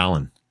Jimmy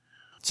Fallon.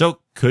 So,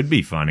 could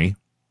be funny.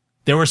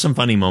 There were some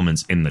funny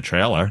moments in the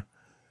trailer.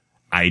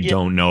 I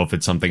don't know if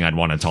it's something I'd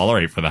want to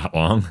tolerate for that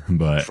long,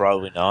 but...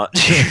 Probably not.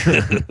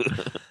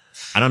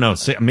 I don't know.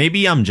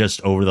 Maybe I'm just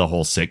over the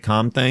whole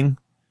sitcom thing,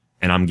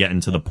 and I'm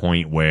getting to the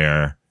point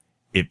where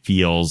it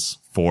feels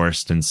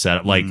forced and set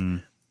up. Like...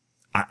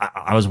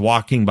 I was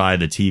walking by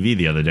the TV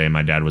the other day.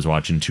 My dad was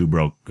watching Two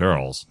Broke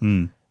Girls,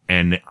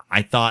 and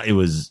I thought it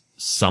was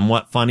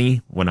somewhat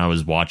funny when I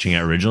was watching it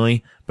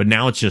originally, but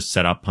now it's just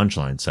set up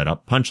punchline, set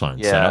up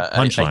punchline, set up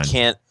punchline. I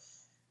can't.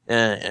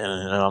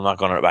 I'm not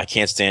going to. I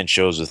can't stand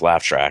shows with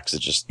laugh tracks.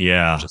 It just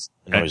annoys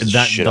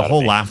the shit the out of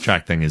whole me. laugh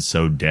track thing is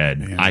so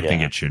dead. I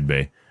think it should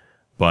be,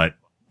 but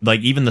like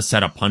even the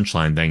set up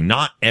punchline thing,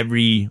 not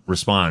every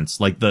response.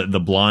 Like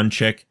the blonde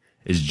chick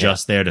is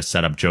just there to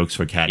set up jokes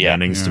for Kat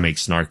Dennings to make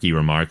snarky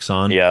remarks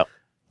on. Yeah.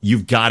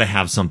 You've got to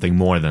have something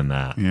more than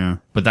that. Yeah.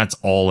 But that's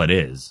all it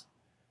is.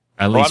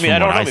 At least I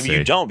don't know. I Maybe see.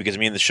 you don't, because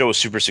the show was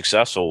super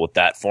successful with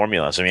that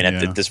formula. So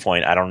at this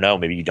point, I don't know.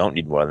 Maybe you don't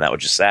need more than that,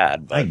 which is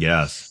sad. But. I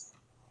guess.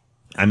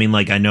 I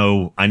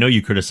know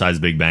you criticize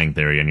Big Bang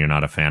Theory and you're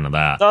not a fan of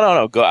that.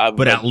 No.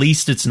 But at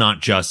least it's not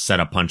just set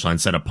up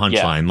punchline.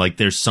 Yeah. Like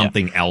there's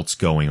something else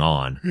going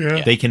on.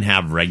 Yeah. They can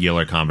have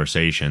regular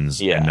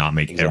conversations and not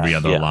make every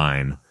other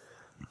line.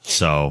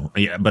 So,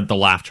 but the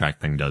laugh track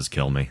thing does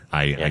kill me.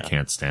 I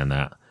can't stand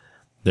that.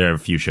 There are a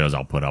few shows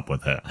I'll put up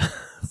with it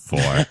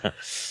for.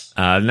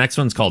 The next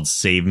one's called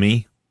Save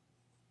Me.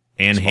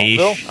 Anne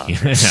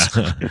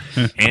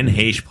Heche. Anne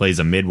Heche plays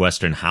a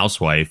Midwestern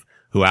housewife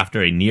who,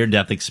 after a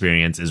near-death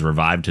experience, is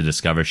revived to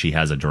discover she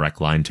has a direct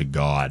line to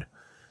God.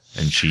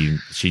 And she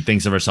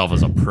thinks of herself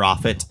as a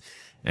prophet,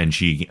 and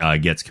she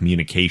gets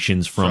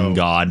communications from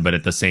God, but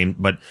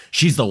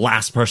she's the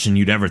last person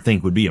you'd ever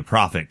think would be a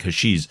prophet, because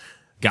she's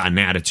got an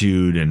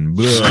attitude and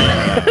blah.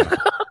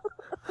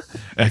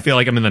 I feel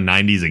like I'm in the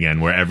 90s again,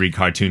 where every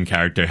cartoon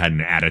character had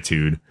an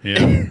attitude.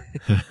 Yeah.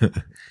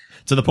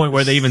 To the point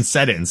where they even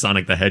said it in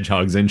Sonic the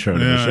Hedgehog's intro to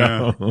the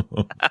show.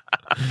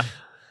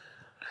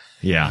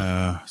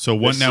 So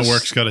one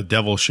network's got a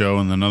devil show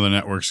and another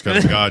network's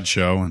got a God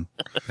show,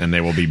 and they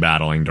will be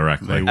battling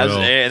directly. they will.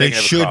 They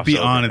should be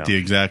on at the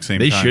exact same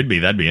time. They should be.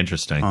 That'd be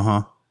interesting.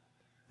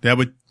 That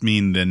would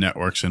mean the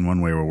networks in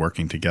one way were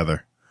working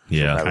together.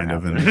 Yeah. Kind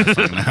of.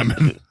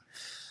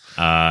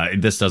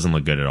 And this doesn't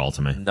look good at all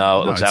to me.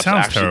 No, it looks sounds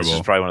actually, terrible. this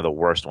is probably one of the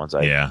worst ones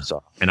I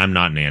saw. And I'm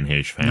not an Anne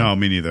Heche fan. No,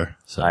 me neither.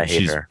 So I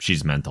hate her.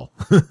 She's mental.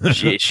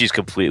 She's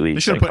completely. They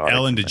should have put psychotic.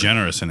 Ellen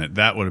DeGeneres in it.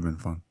 That would have been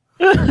fun.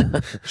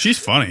 She's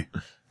funny.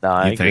 No,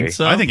 I You think agree.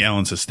 so? I think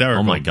Ellen's hysterical.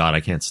 Oh my God, I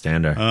can't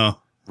stand her. Oh,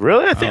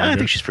 Really? I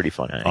think she's pretty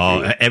funny. I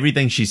agree.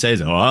 Everything she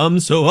says, I'm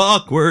so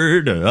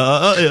awkward.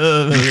 I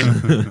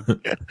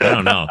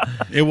don't know.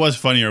 it was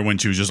funnier when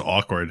she was just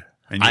awkward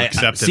and you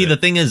accepted see, it. the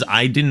thing is,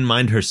 I didn't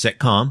mind her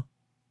sitcom.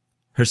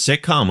 Her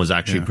sitcom was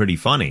actually pretty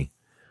funny,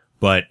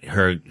 but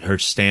her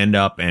stand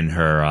up and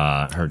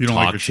her You don't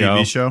talk like her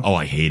TV show? Oh,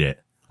 I hate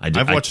it. I've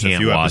watched I a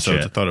can't few watch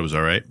episodes. It. I thought it was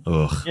all right.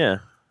 Ugh. Yeah.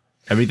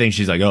 Everything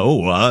she's like,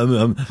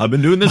 I've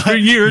been doing this for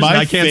years, and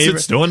I can't sit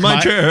still in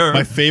my chair.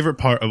 My favorite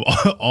part of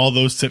all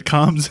those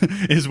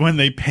sitcoms is when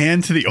they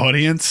pan to the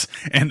audience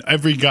and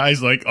every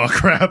guy's like, "Oh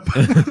crap!"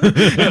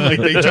 and like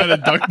they try to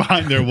duck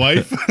behind their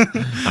wife.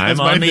 I'm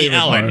my on the favorite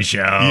Ellen part. Show.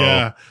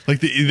 Yeah, like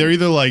they're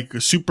either like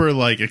super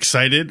like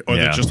excited or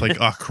they're just like,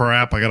 "Oh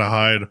crap, I gotta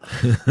hide."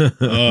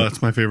 Oh,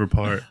 that's my favorite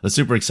part. The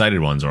super excited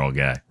ones are all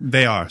gay.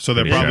 They are, so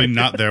they're Pretty probably sure.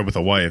 not there with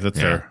a wife. That's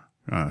their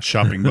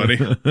shopping buddy.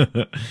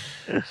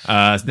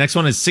 Next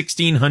one is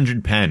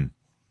 1600 Penn.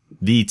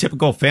 The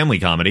typical family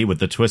comedy with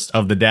the twist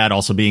of the dad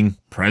also being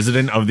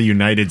President of the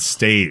United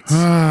States.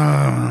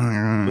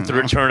 With the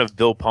return of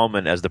Bill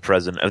Pullman as the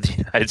President of the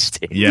United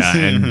States. Yeah,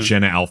 and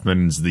Jenna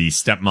Elfman's the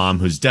stepmom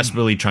who's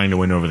desperately trying to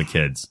win over the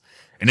kids.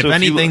 And So if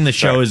if you- anything, the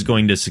show sorry. is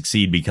going to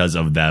succeed because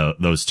of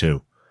those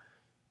two.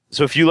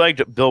 So if you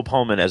liked Bill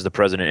Pullman as the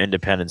President of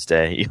Independence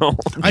Day,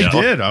 I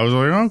did. I was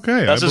like,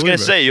 okay. I was just going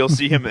to say, you'll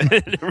see him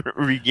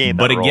regain that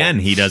But role. again,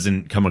 he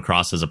doesn't come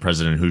across as a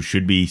president who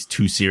should be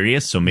too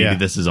serious, so maybe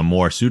this is a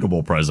more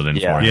suitable president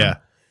for him. Yeah.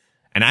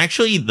 And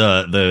actually,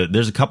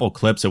 there's a couple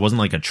clips. It wasn't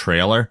like a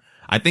trailer.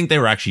 I think they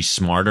were actually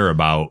smarter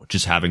about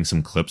just having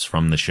some clips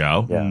from the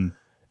show. Yeah.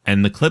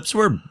 And the clips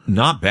were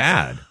not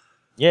bad.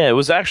 Yeah, it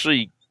was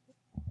actually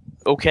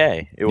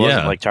okay. It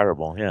wasn't Yeah. like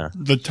terrible. Yeah.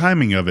 The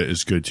timing of it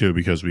is good too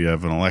because we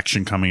have an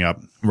election coming up.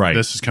 Right.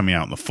 This is coming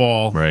out in the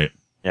fall. Right.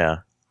 Yeah.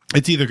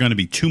 It's either going to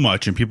be too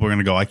much and people are going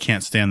to go, I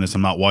can't stand this.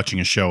 I'm not watching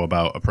a show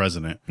about a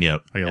president.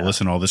 Yep. I got to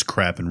listen to all this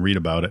crap and read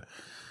about it.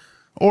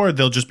 Or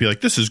they'll just be like,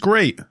 this is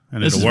great.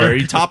 And This is it'll work.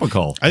 very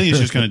topical. I think it's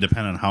just going to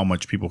depend on how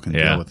much people can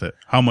Yeah. deal with it,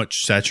 how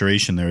much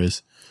saturation there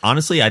is.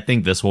 Honestly, I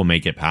think this will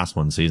make it past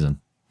one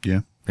season.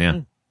 Yeah. Yeah.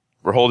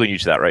 We're holding you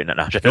to that right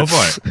now. Go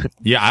for it.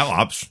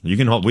 Yeah, you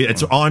can hold.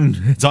 It's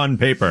on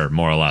paper,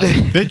 more or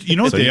less. You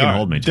know what So they you can are?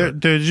 hold me to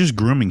They're just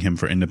grooming him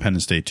for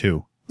Independence Day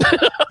too.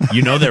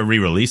 You know they're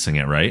re-releasing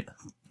it, right?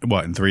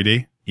 What, in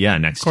 3D? Yeah,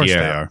 next course year.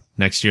 they are.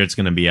 Next year it's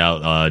going to be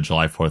out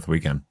July 4th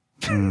weekend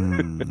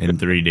in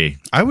 3D.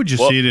 I would just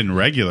Well- see it in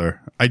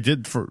regular. I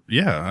did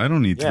I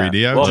don't need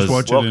 3D. I would Well, just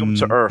watch it welcome in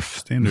to Earth.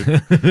 standard.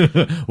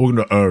 Welcome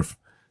to Earth.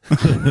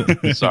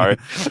 Sorry.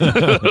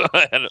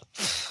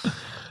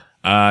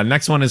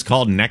 Next one is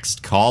called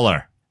Next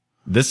Caller.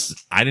 This,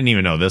 I didn't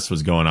even know this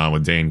was going on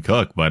with Dane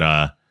Cook,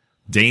 but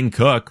Dane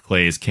Cook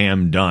plays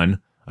Cam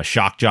Dunn, a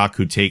shock jock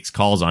who takes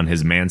calls on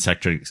his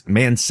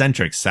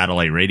man-centric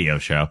satellite radio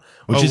show,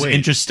 which is wait,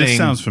 interesting. This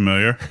sounds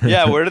familiar.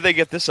 Yeah, where did they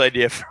get this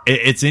idea from?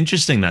 It's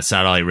interesting that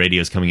satellite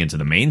radio is coming into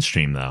the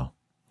mainstream, though.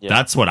 Yeah.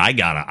 That's what I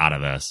got out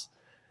of this.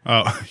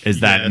 Oh,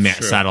 Is yeah, that that's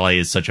true. satellite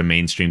is such a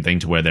mainstream thing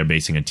to where they're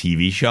basing a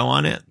TV show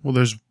on it? Well,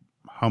 there's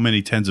how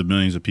many tens of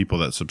millions of people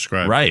that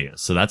subscribe? Right.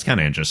 So that's kind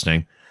of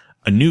interesting.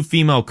 A new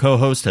female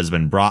co-host has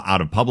been brought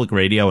out of public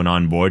radio and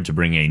on board to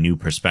bring a new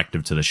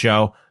perspective to the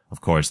show.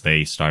 Of course,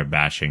 they start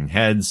bashing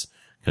heads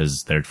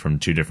because they're from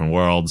two different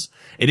worlds.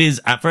 It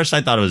is, at first I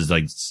thought it was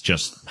like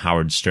just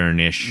Howard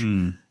Stern-ish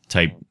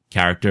type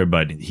character,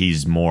 but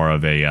he's more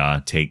of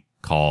a take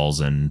calls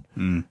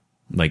and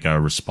like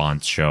a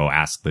response show,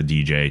 ask the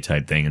DJ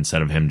type thing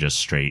instead of him just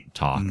straight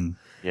talk.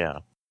 Yeah.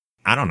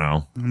 I don't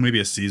know. Maybe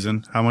a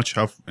season. I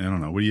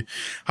don't know.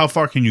 How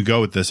far can you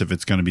go with this if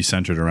it's going to be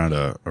centered around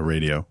a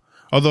radio?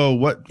 Although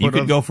You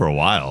could go for a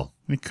while.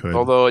 It could.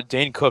 Although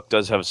Dane Cook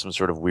does have some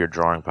sort of weird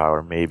drawing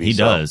power, maybe. He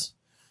does.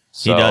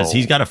 So, He does.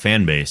 He's got a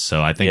fan base,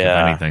 so I think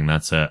Yeah. if anything,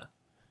 that's it.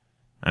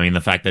 I mean,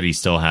 the fact that he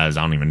still has,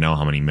 I don't even know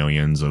how many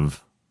millions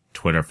of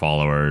Twitter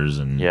followers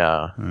and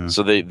Yeah.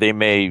 So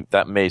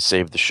that may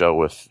save the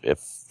show if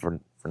for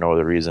no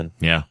other reason.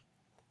 yeah.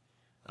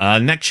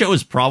 Next show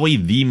is probably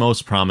the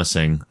most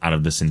promising out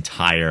of this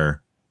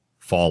entire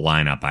fall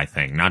lineup, I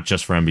think. Not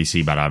just for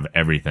NBC, but out of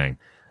everything.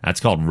 That's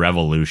called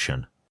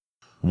Revolution.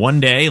 One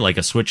day, like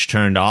a switch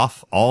turned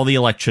off, all the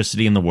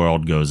electricity in the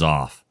world goes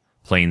off.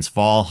 Planes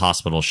fall,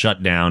 hospitals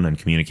shut down, and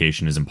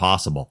communication is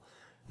impossible.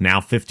 Now,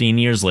 15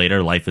 years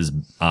later, life is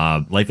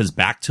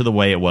back to the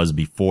way it was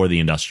before the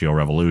Industrial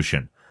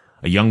Revolution.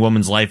 A young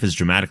woman's life is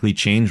dramatically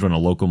changed when a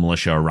local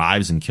militia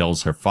arrives and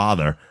kills her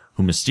father,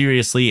 who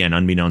mysteriously and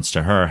unbeknownst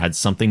to her had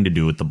something to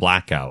do with the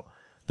blackout.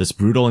 This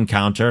brutal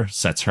encounter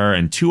sets her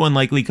and two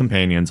unlikely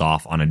companions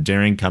off on a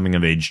daring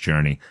coming-of-age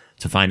journey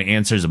to find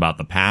answers about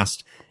the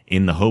past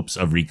in the hopes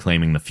of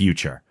reclaiming the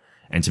future.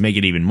 And to make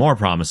it even more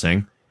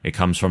promising, it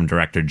comes from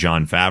director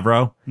Jon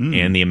Favreau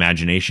and the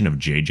imagination of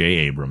J.J.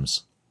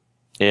 Abrams.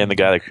 And the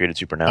guy that created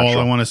Supernatural. all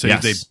I want to say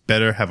Yes. is they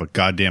better have a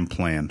goddamn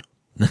plan.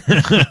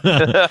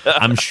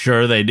 I'm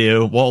sure they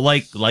do. Well,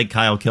 like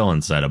Kyle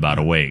Killen said about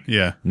Awake.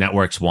 Yeah.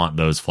 Networks want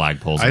those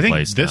flagpoles I in think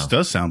place this now.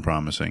 does sound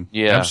promising.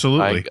 Yeah,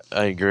 absolutely.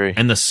 I agree.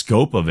 And the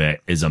scope of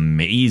it is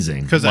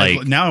amazing. Because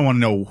like, now I want to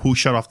know who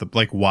shut off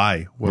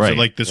why? Was Right. it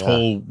like this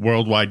whole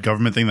worldwide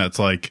government thing that's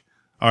like,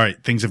 all right,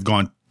 things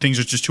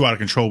are just too out of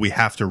control. We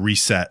have to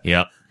reset.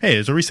 yep. Hey,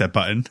 there's a reset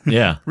button.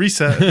 Yeah.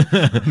 Reset.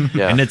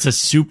 Yeah. And it's a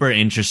super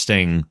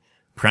interesting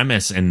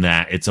premise in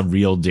that it's a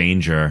real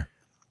danger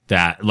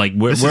that like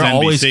we're This is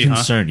always NBC, huh?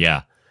 concerned.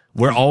 Yeah.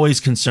 We're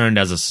always concerned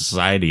as a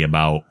society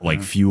about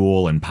like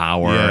fuel and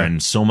power Yeah.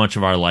 and so much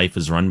of our life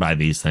is run by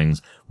these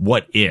things.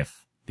 What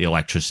if the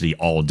electricity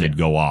all did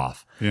go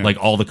off? Yeah. Like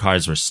all the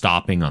cars were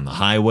stopping on the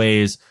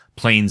highways,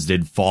 planes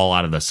did fall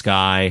out of the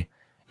sky.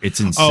 It's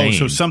insane. Oh,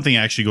 so something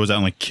actually goes out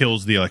and like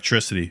kills the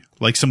electricity,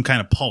 like some kind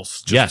of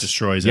pulse just Yes.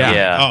 destroys Yeah. it.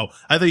 Yeah. Oh,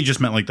 I thought you just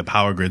meant like the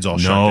power grids all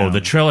shut No, down. the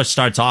trailer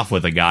starts off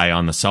with a guy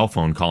on the cell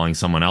phone calling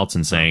someone else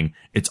and saying,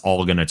 it's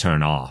all going to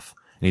turn off.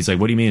 And he's like,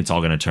 what do you mean it's all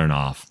going to turn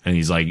off? And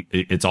he's like,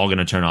 it's all going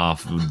to turn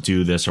off,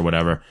 do this or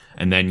whatever.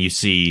 And then you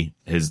see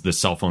the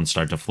cell phone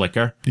start to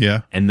flicker.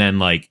 Yeah. And then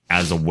like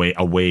as a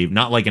wave,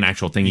 not like an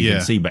actual thing you Yeah.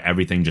 can see, but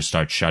everything just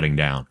starts shutting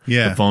down.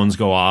 Yeah. The phones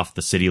go off,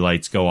 the city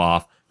lights go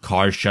off,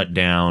 cars shut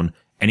down,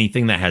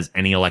 anything that has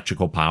any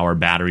electrical power,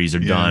 batteries are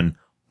done,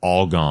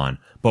 all gone.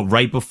 But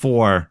right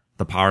before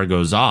the power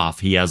goes off,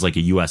 he has like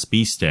a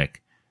USB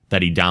stick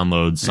that he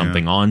downloads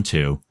something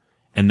onto.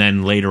 And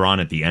then later on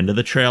at the end of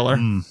the trailer,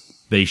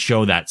 they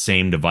show that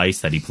same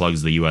device that he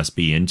plugs the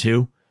USB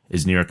into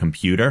is near a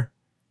computer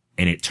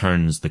and it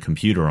turns the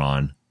computer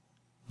on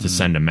to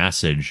send a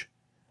message.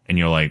 And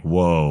you're like,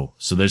 whoa.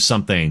 So there's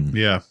something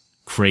Yeah.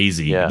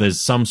 crazy. Yeah. There's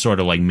some sort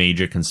of like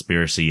major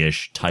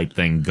conspiracy-ish type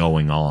thing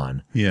going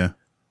on. Yeah.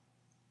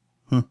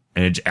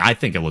 And I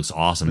think it looks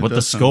awesome. But the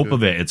does sound scope good.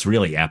 of it's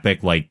really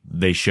epic. Like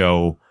they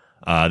show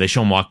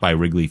him walk by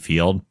Wrigley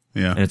Field.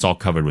 Yeah. And it's all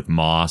covered with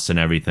moss and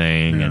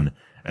everything. Yeah.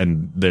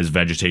 And there's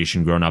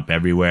vegetation growing up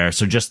everywhere.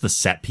 So just the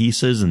set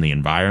pieces and the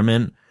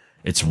environment,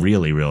 it's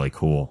really, really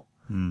cool.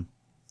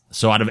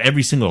 So out of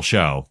every single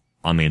show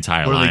on the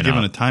entire What are they lineup,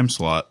 given a time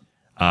slot?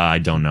 I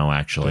don't know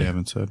actually. They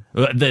haven't said.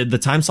 The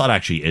time slot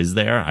actually is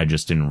there. I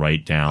just didn't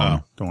write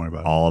down Oh, don't worry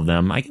about it. all of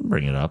them. I can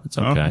bring it up. It's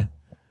okay. Okay.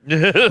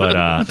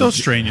 But Don't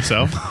strain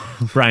yourself.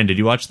 Brian, did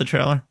you watch the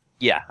trailer?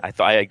 Yeah,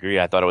 I agree.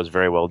 I thought it was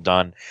very well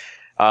done.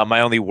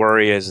 My only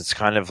worry is it's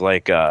kind of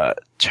like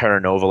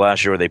Terra Nova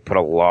last year, where they put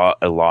a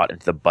lot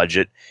into the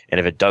budget, and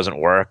if it doesn't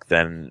work,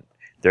 then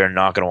they're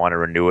not going to want to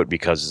renew it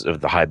because of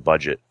the high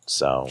budget.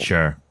 So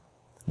Sure.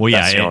 Well,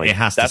 yeah, that's the only- it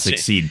has to that's the-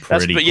 succeed that's-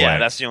 pretty but quick. yeah,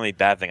 that's the only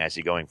bad thing I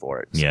see going for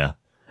it. So. Yeah.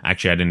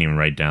 Actually, I didn't even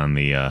write down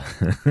the.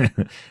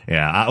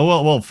 Yeah,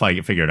 we'll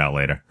figure it out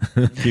later.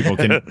 People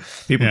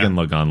can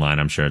look online.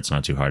 I'm sure it's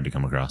not too hard to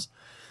come across.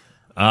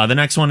 The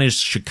next one is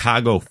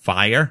Chicago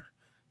Fire,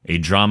 a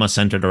drama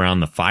centered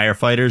around the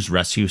firefighters,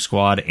 rescue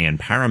squad, and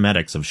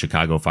paramedics of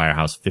Chicago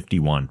Firehouse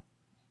 51.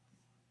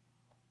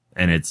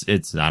 And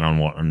it's I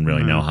don't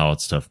really know how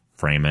else to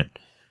frame it.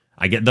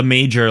 I get the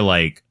major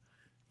like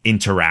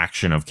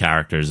interaction of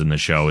characters in the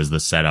show is the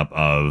setup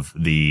of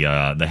the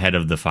head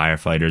of the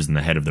firefighters and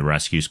the head of the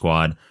rescue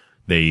squad.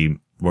 They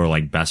were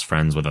like best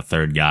friends with a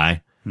third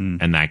guy,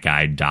 and that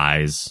guy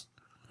dies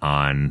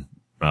on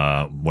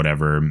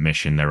whatever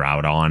mission they're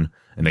out on,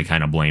 and they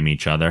kind of blame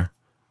each other.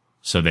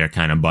 So they're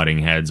kind of butting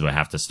heads, but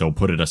have to still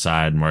put it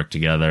aside and work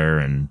together.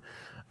 And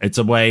it's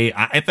a way,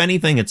 if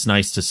anything, it's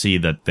nice to see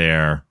that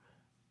they're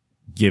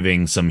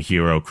giving some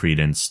hero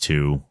credence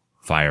to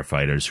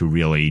firefighters who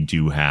really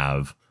do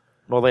have.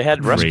 Well, they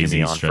had Rescue Crazy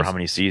Me on stress. for how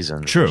many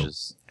seasons? True. Which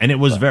is, And it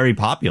was very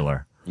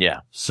popular.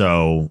 yeah.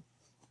 So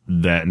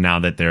that now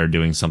that they're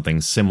doing something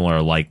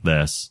similar like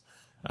this,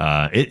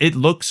 it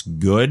looks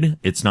good.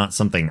 It's not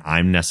something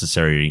I'm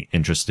necessarily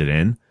interested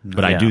in,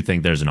 but I Yeah. do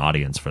think there's an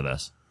audience for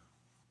this.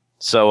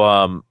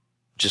 So,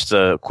 just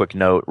a quick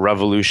note: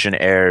 Revolution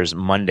airs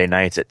Monday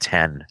nights at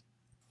 10.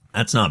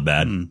 That's not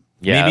bad.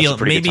 Yeah, maybe that's a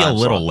pretty good a time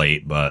little slot.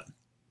 late, but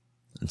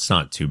it's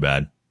not too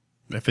bad.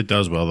 If it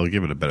does well, they'll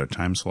give it a better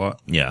time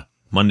slot. Yeah,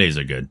 Mondays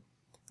are good.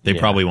 They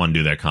probably want to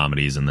do their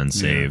comedies and then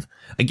save.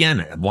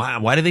 Again,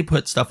 why do they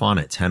put stuff on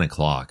at 10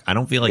 o'clock? I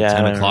don't feel like Yeah,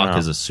 10 I don't o'clock know.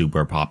 is a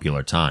super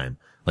popular time.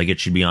 Like it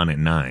should be on at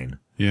 9.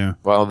 Yeah.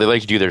 Well, they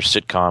like to do their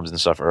sitcoms and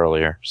stuff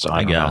earlier, so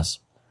I don't know. guess.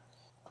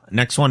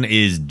 Next one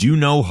is Do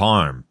No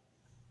Harm.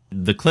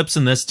 The clips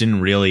in this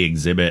didn't really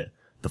exhibit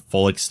the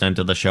full extent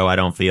of the show, I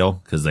don't feel,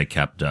 because they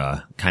kept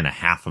kind of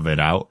half of it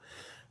out.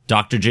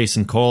 Dr.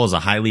 Jason Cole is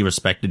a highly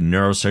respected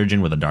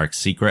neurosurgeon with a dark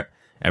secret.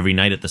 Every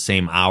night at the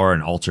same hour,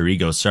 an alter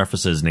ego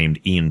surfaces named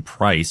Ian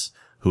Price,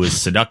 who is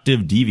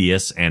seductive,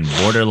 devious, and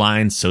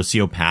borderline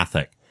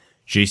sociopathic.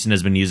 Jason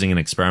has been using an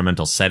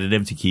experimental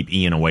sedative to keep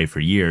Ian away for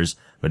years,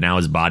 but now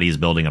his body is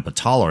building up a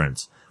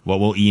tolerance. What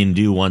will Ian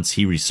do once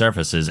he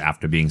resurfaces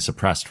after being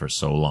suppressed for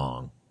so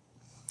long?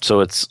 So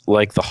it's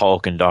like the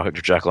Hulk and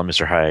Dr. Jekyll and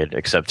Mr. Hyde,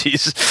 except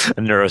he's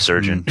a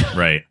neurosurgeon.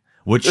 Right.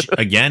 Which,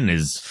 again,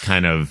 is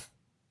kind of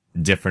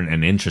different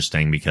and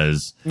interesting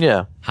because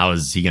Yeah. how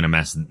is he going to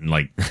mess?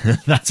 Like,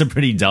 that's a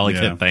pretty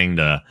delicate Yeah. thing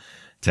to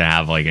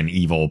have like an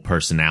evil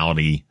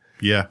personality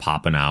Yeah.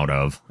 popping out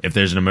of. If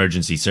there's an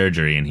emergency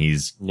surgery and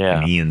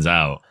and Ian's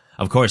out.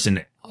 Of course,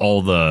 in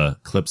all the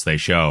clips they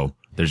show,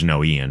 there's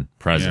no Ian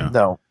present.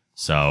 No.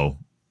 So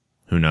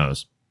who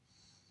knows?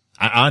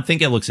 I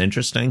think it looks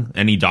interesting.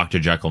 Any Dr.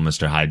 Jekyll,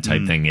 Mr. Hyde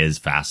type thing is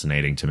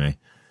fascinating to me,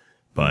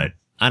 but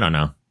I don't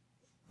know.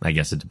 I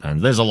guess it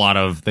depends. There's a lot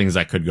of things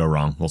that could go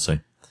wrong. We'll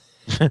see.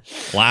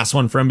 Last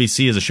one for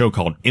NBC is a show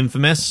called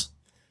Infamous.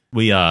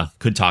 We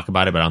could talk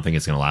about it, but I don't think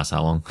it's going to last that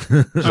long.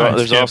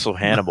 There's also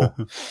Hannibal.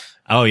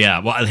 Oh, yeah.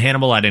 Well,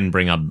 Hannibal I didn't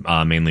bring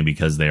up mainly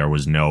because there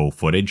was no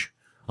footage,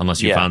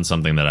 unless you found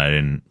something that I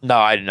didn't.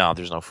 No,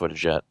 there's no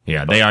footage yet.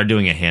 Yeah, they are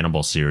doing a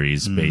Hannibal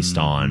series based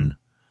on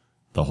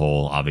the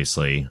whole,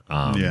 obviously.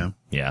 Yeah.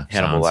 Yeah.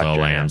 Hannibal Silence of the Lecter,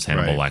 Lambs, yeah.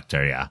 Hannibal Right.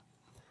 Lecter, yeah.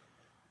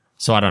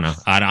 So I don't know.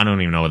 I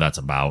don't even know what that's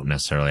about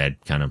necessarily. I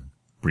kind of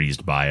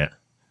breezed by it.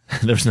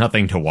 There's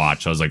nothing to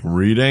watch. I was like,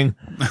 reading?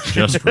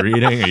 Just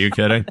reading? Are you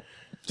kidding?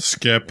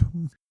 Skip.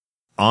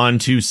 On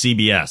to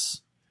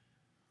CBS.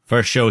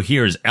 First show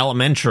here is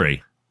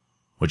Elementary,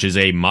 which is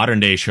a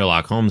modern-day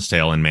Sherlock Holmes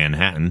tale in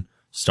Manhattan,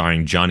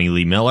 starring Johnny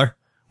Lee Miller,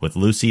 with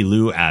Lucy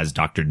Liu as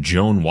Dr.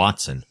 Joan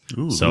Watson.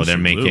 Ooh, So Lucy they're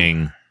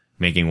Liu.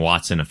 making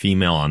Watson a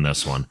female on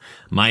this one.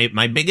 My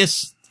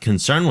biggest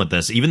concern with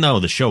this, even though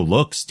the show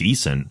looks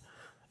decent,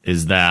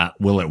 is that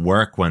will it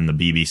work when the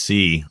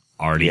BBC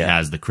already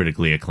has the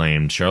critically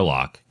acclaimed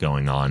Sherlock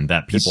going on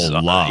that people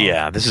love?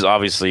 This is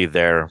obviously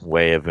their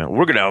way of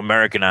we're going to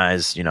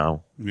Americanize,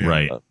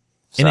 Right.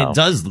 So. And it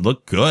does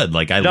look good.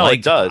 Like It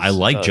like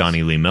does.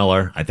 Johnny Lee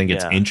Miller. I think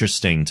it's Yeah.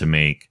 interesting to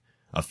make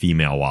a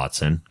female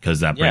Watson because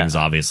that brings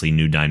obviously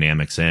new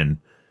dynamics in.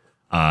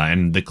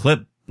 And the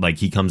clip like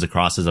he comes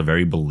across as a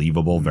very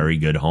believable, very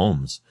good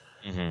Holmes.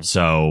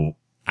 So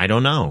I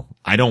don't know.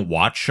 I don't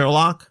watch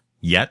Sherlock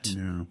yet,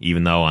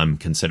 even though I'm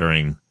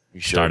considering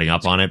starting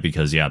up on it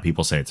because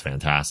people say it's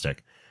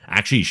fantastic.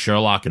 Actually,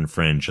 Sherlock and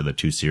Fringe are the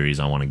two series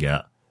I want to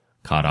get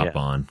caught up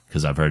on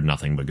because I've heard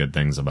nothing but good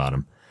things about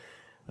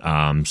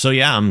them. So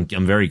yeah, I'm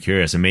very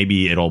curious, and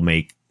maybe it'll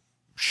make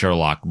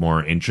Sherlock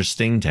more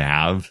interesting to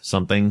have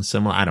something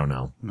similar. I don't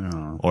know.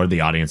 No. Or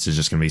the audience is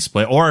just going to be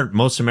split, or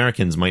most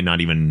Americans might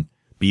not even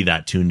be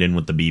that tuned in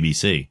with the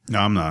BBC. No,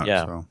 I'm not.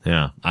 Yeah. So.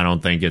 Yeah. I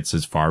don't think it's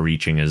as far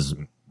reaching as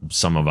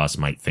some of us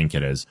might think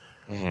it is.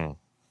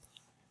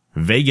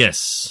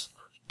 Vegas.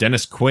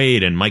 Dennis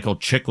Quaid and Michael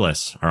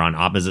Chiklis are on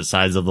opposite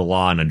sides of the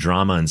law in a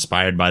drama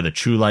inspired by the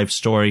true life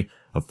story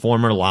of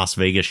former Las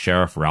Vegas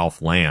Sheriff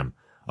Ralph Lamb,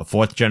 a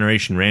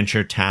fourth-generation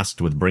rancher tasked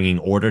with bringing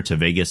order to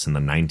Vegas in the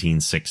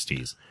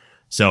 1960s.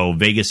 So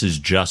Vegas is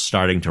just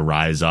starting to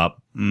rise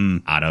up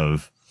out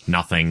of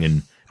nothing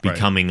and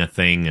becoming a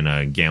thing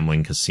in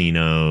gambling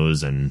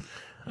casinos. And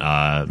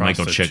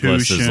Michael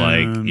Chiklis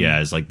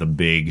is like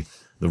the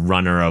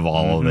runner of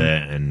all of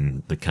it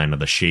and the kind of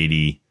the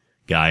shady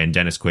guy. And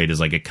Dennis Quaid is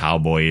like a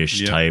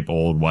cowboyish type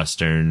old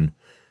Western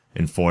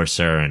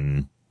enforcer.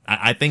 And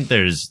I think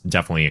there's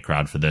definitely a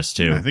crowd for this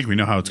too. I think we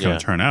know how it's going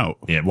to turn out.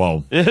 Yeah,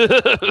 well, I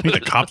think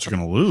the cops are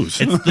going to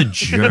lose. it's the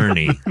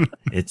journey.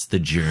 It's the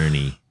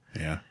journey.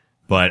 Yeah.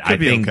 But I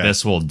think okay.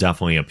 this will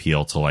definitely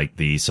appeal to like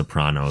the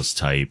Sopranos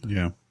type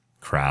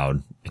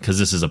crowd because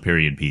this is a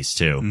period piece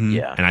too.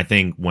 Yeah. And I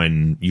think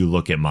when you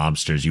look at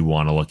mobsters, you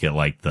want to look at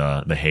like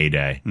the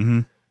heyday.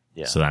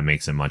 Yeah. So that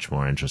makes it much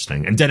more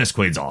interesting. And Dennis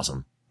Quaid's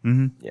awesome.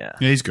 Yeah. Yeah,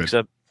 he's good.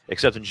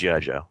 Except in G.I.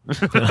 Joe.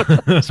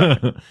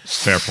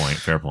 Fair point.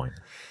 Fair point.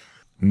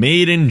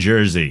 Made in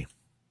Jersey.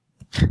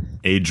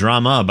 A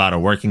drama about a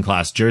working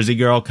class Jersey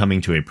girl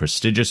coming to a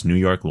prestigious New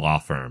York law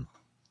firm.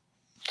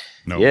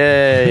 No.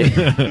 Yay.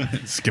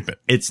 Skip it.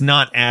 It's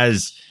not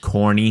as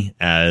corny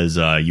as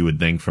you would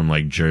think from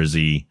like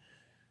Jersey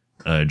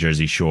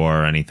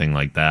Shore or anything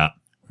like that.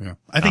 Yeah.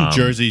 I think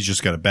Jersey's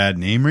just got a bad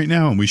name right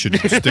now, and we should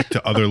stick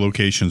to other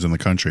locations in the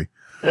country.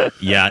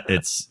 Yeah,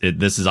 this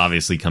is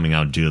obviously coming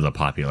out due to the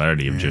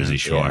popularity of Jersey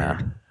Shore.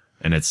 Yeah.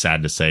 And it's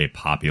sad to say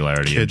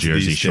popularity Kids of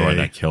Jersey these Shore days,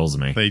 that kills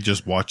me. They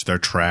just watch their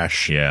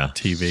trash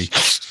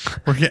TV.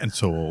 We're getting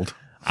so old.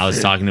 I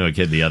was talking to a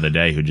kid the other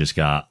day who just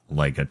got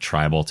like a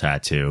tribal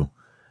tattoo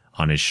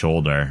on his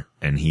shoulder,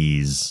 and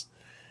he's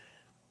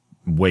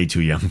way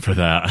too young for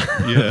that.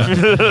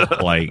 Yeah.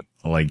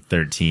 like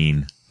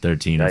 13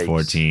 Nice. or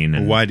 14.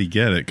 And Why'd he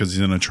get it? Because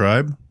he's in a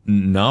tribe?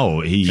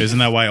 no, Isn't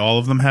that why all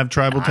of them have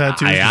tribal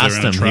tattoos? I 'Cause they're asked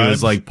in a him, he tribe?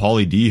 was like,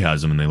 Pauly D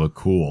has them and they look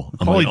cool.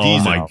 I'm Pauly like,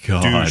 D's oh my a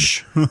God.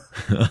 douche.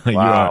 You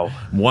Wow.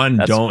 one,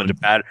 That's don't. when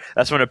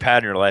to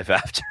pattern your life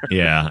after.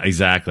 Yeah,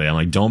 exactly. I'm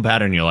like, don't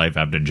pattern your life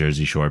after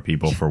Jersey Shore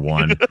people, for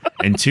one.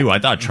 And two, I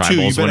thought Two,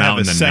 you tribals better went out have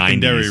in a the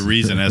secondary 90s.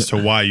 reason as to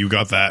why you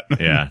got that.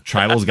 Yeah,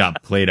 tribals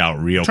got played out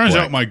real Turns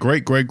quick. out my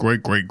great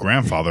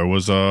grandfather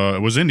was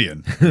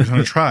Indian. He was in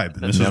a tribe.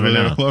 And this is Never where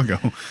their know. logo.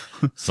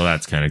 So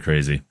that's kind of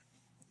crazy.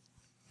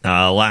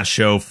 Last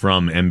show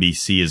from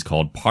NBC is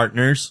called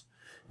Partners.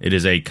 It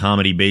is a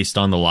comedy based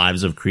on the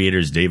lives of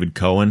creators David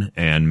Cohen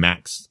and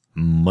Max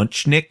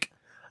Munchnick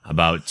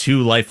about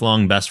two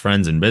lifelong best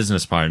friends and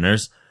business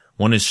partners.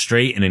 One is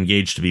straight and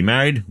engaged to be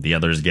married. The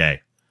other is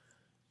gay.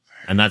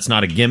 And that's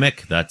not a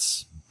gimmick.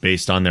 That's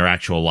based on their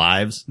actual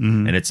lives.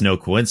 And it's no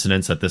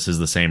coincidence that this is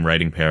the same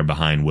writing pair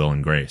behind Will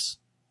and Grace.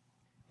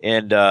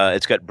 And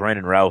it's got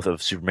Brandon Routh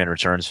of Superman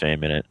Returns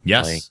fame in it.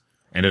 Yes. Like,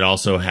 And it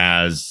also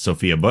has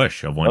Sophia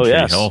Bush of One Oh, Tree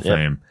yes. Hill Yep.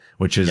 fame,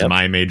 which is Yep.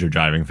 my major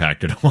driving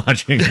factor to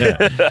watching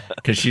it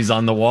because she's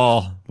on the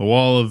wall The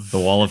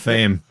wall of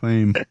fame.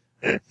 fame.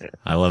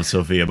 I love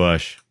Sophia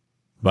Bush,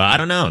 but I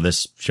don't know.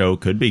 This show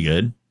could be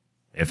good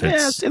if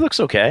yeah, it's it looks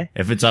okay.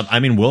 if it's up. I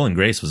mean, Will and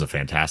Grace was a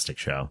fantastic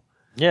show,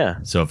 Yeah.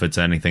 so if it's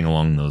anything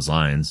along those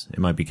lines, it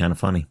might be kind of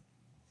funny.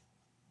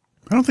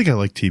 I don't think I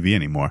like TV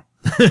anymore.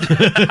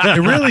 I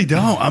really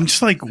don't. I'm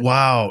just like,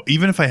 wow.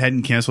 Even if I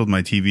hadn't canceled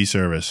my TV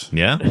service,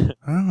 Yeah,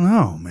 I don't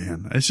know,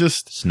 man. It's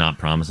just, it's not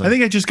promising. I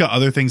think I just got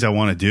other things I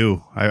want to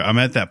do. I'm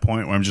at that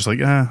point where I'm just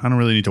like, I don't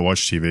really need to watch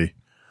TV.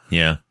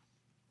 Yeah,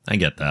 I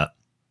get that.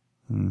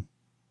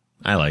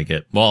 I like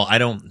it. Well, I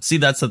don't see.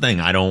 That's the thing.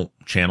 I don't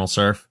channel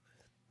surf.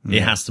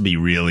 It has to be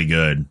really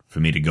good for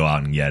me to go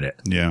out and get it.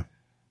 Yeah.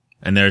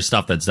 And there's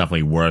stuff that's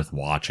definitely worth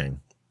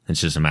watching.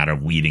 It's just a matter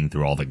of weeding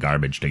through all the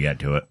garbage to get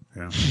to it.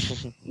 Yeah.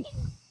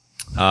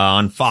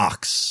 On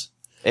Fox.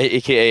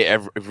 AKA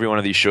every one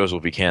of these shows will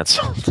be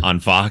canceled. On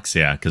Fox,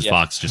 yeah, because Yeah.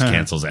 Fox just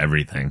cancels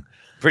everything.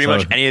 Pretty So-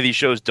 much any of these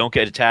shows don't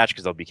get attached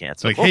because they'll be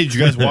canceled. Like, hey, did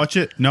you guys watch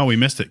it? No, we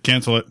missed it.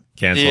 Cancel it.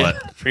 Cancel yeah,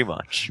 it. pretty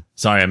much.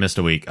 Sorry, I missed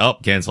a week. Oh,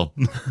 cancel.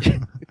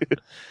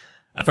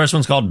 The first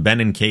one's called Ben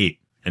and Kate,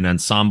 an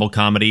ensemble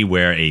comedy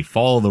where a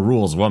follow the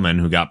rules woman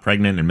who got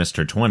pregnant and missed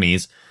her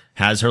 20s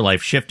has her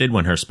life shifted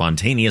when her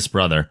spontaneous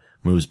brother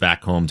moves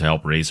back home to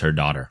help raise her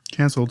daughter.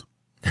 Canceled.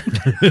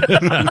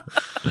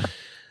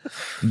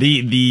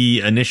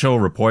 The initial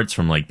reports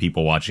from like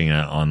people watching it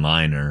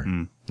online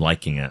are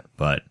liking it,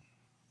 but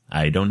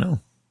I don't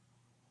know.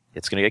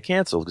 it's going to get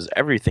canceled because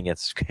everything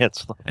gets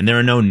canceled. And there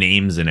are no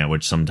names in it,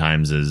 which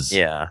sometimes is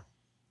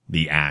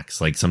the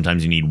axe. Like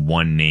sometimes you need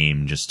one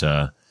name just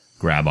to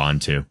grab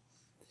onto.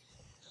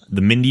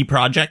 The Mindy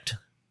Project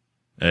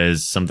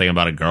is something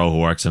about a girl who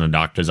works in a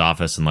doctor's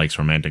office and likes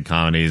romantic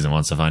comedies and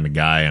wants to find a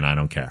guy, and I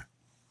don't care.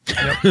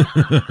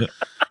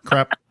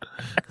 Crap.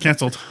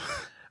 Canceled.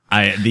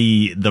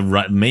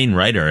 The main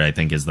writer, I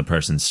think, is the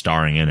person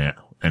starring in it.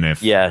 And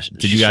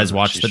did you guys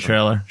watch the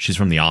trailer? She's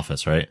from The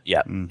Office, right?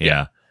 Yeah.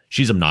 Yeah.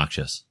 She's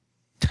obnoxious.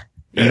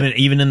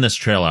 Even in this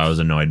trailer, I was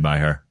annoyed by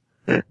her.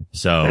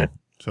 So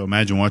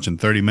imagine watching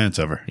 30 minutes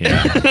of her.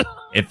 Yeah.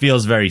 It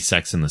feels very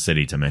Sex in the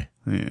City to me.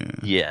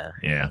 Yeah.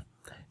 Yeah.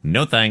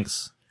 No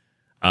thanks.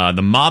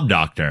 The Mob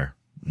Doctor.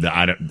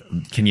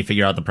 Can you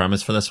figure out the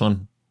premise for this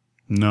one?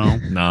 No.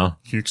 No.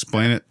 Can you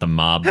explain it? The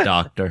Mob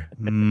Doctor.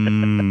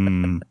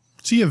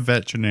 Is he a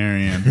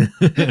veterinarian?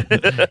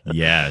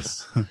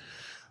 Yes.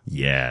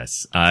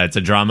 Yes. It's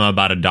a drama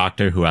about a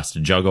doctor who has to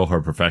juggle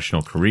her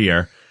professional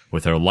career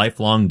with her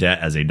lifelong debt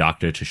as a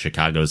doctor to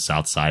Chicago's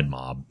South Side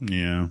mob.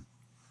 Yeah.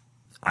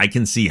 I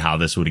can see how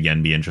this would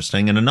again be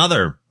interesting. And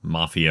another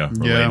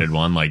mafia-related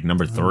one, like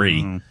number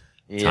 3,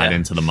 tied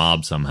into the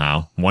mob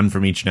somehow. One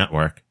from each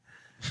network.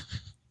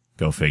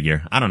 Go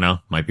figure. I don't know.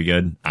 Might be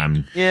good.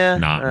 I'm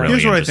not really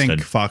Here's what interested. I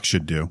think Fox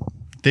should do.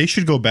 They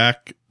should go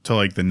back to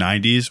like the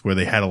 90s where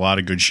they had a lot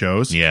of good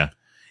shows. Yeah.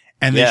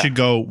 And they should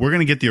go, we're going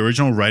to get the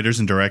original writers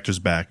and directors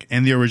back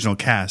and the original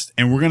cast,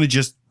 and we're going to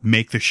just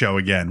make the show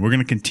again. We're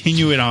going to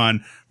continue it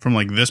on from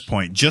like this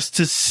point just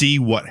to see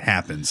what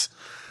happens.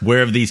 Where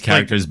have these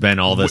characters been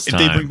all this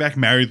time? If they bring back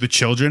Married with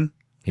Children,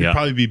 it'd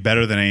probably be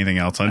better than anything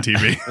else on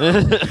TV.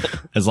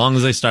 As long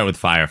as they start with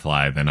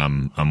Firefly, then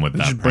I'm with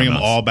that. Just bring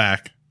them all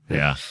back.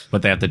 Yeah.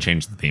 But they have to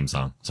change the theme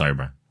song. Sorry,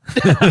 Brian.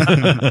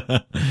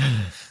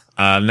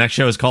 Next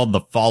show is called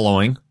The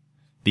Following.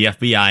 The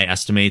FBI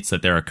estimates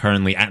that there are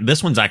currently,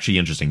 this one's actually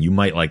interesting. You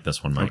might like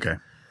this one, Mike. Okay.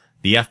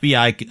 The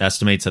FBI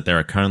estimates that there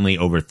are currently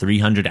over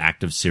 300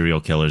 active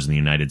serial killers in the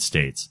United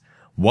States.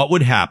 What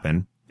would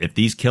happen if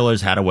these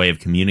killers had a way of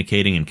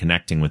communicating and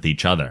connecting with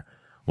each other?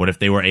 What if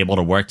they were able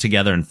to work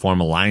together and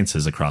form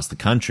alliances across the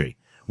country?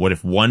 What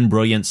if one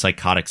brilliant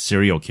psychotic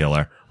serial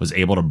killer was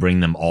able to bring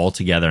them all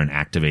together and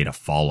activate a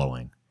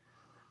following?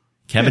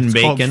 Kevin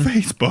Bacon. Called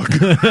Facebook.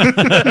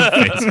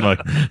 Facebook.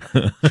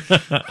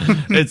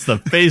 It's the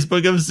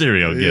Facebook of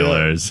serial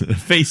killers.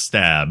 Face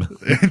stab.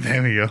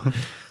 There we go.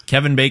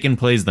 Kevin Bacon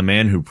plays the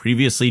man who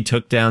previously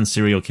took down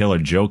serial killer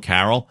Joe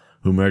Carroll,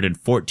 who murdered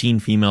 14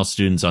 female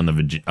students on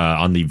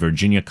the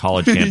Virginia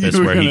College campus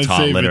where he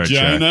taught literature.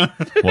 Vagina.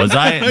 Was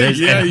I?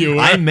 Yeah, you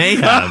were. I may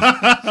have.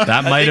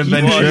 That might have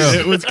been true.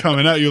 It was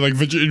coming out. You're like,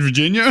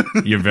 Virginia?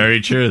 You're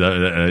very true.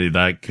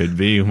 That could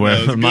be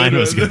where mine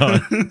was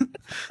going.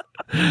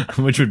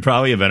 Which would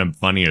probably have been a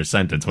funnier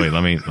sentence. Wait,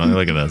 let me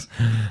look at this.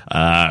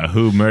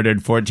 Who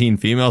murdered 14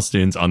 female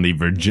students on the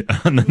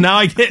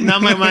now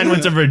my mind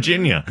went to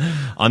Virginia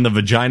on the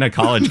Vagina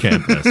College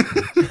campus.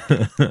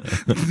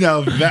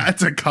 Now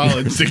that's a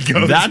college to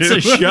go That's to.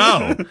 a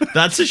show.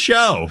 That's a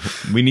show.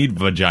 We need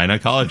Vagina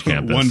College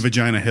campus. One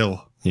Vagina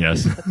Hill.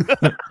 Yes.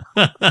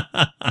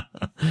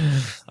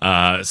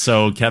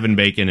 So Kevin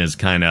Bacon is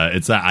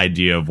it's that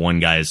idea of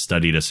one guy has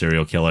studied a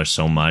serial killer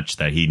so much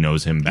that he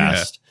knows him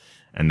best.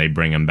 And they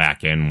bring him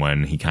back in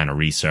when he kind of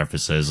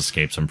resurfaces,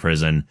 escapes from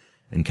prison,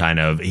 and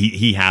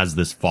he has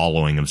this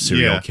following of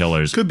serial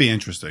killers. Could be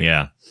interesting.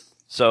 Yeah.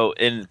 So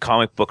in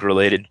comic book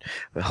related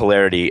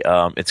hilarity,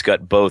 it's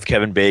got both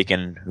Kevin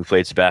Bacon, who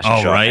played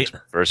Sebastian Shaw in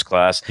X-Men First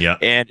Class,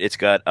 and it's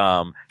got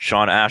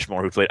Shawn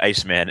Ashmore, who played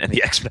Iceman in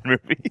the X-Men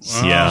movies.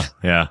 Yeah,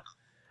 yeah.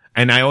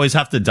 And I always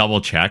have to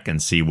double check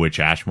and see which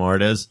Ashmore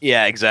it is.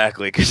 Yeah,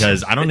 exactly.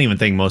 Because I don't even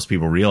think most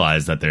people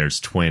realize that there's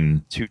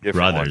two different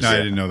brothers. No, I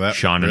didn't know that.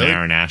 Sean and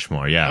Aaron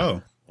Ashmore, yeah.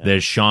 Oh.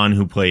 There's Sean,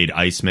 who played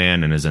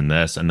Iceman and is in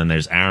this, and then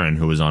there's Aaron,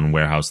 who was on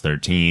Warehouse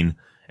 13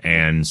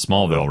 and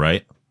Smallville,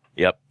 right?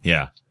 Yep.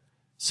 Yeah.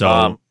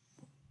 So,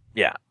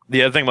 yeah.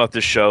 The other thing about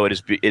this show, it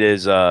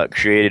is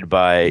created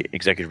by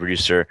executive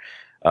producer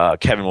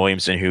Kevin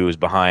Williamson, who is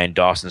behind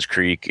Dawson's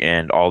Creek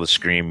and all the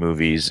Scream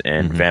movies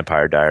and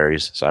Vampire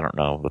Diaries. So I don't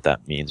know what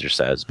that means or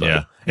says,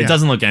 but it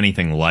doesn't look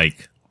anything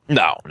like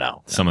no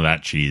some of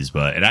that cheese,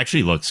 but it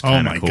actually looks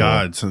kind of cool. Oh my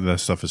God, some of that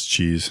stuff is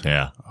cheese.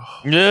 Yeah.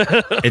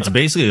 It's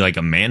basically like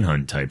a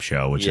Manhunt type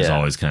show, which is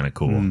always kind of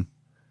cool.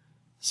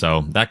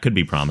 So that could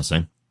be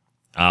promising.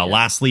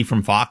 Lastly,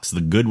 from Fox,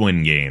 the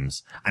Goodwin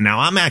Games. And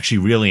now I'm actually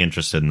really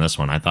interested in this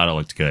one. I thought it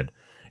looked good.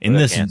 In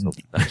this,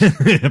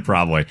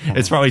 probably.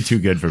 It's probably too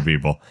good for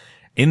people.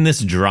 In this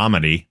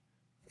dramedy,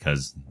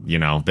 because, they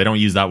don't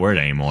use that word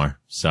anymore.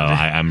 So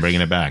I'm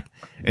bringing it back.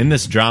 In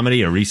this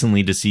dramedy, a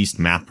recently deceased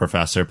math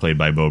professor, played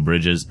by Beau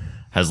Bridges,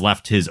 has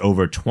left his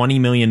over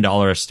 $20 million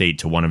estate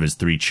to one of his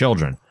 3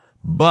 children.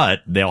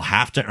 But they'll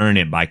have to earn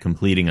it by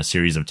completing a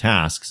series of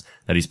tasks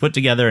that he's put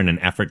together in an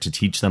effort to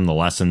teach them the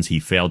lessons he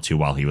failed to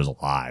while he was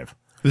alive.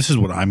 This is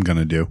what I'm going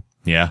to do.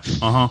 Yeah.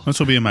 This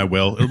will be in my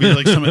will. It'll be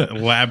like some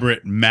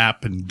elaborate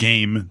map and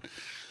game.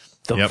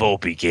 The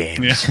Volpe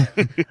games.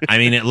 Yeah. I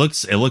mean, it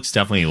looks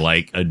definitely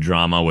like a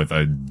drama with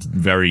a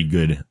very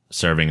good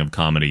serving of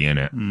comedy in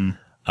it.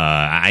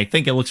 I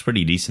think it looks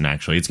pretty decent,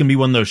 actually. It's going to be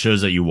one of those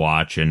shows that you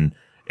watch and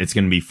it's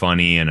going to be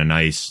funny and a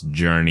nice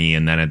journey.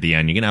 And then at the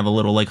end, you're going to have a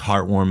little like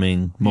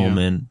heartwarming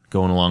moment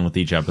going along with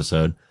each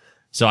episode.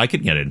 So I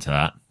could get into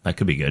that. That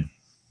could be good.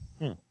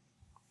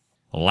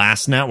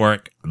 Last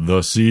network,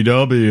 the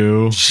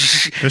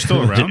CW. They're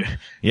still around?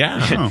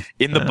 Yeah. Oh.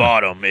 In the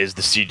bottom is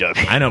the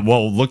CW. I know.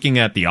 Well, looking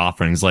at the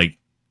offerings, like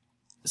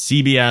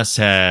CBS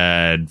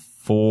had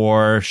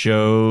 4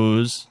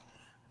 shows.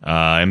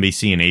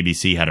 NBC and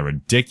ABC had a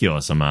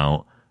ridiculous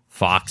amount.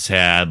 Fox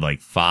had like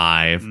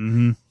 5.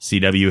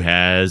 CW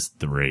has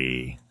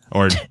 3.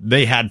 Or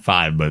they had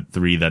 5, but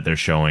 3 that they're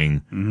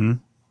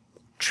showing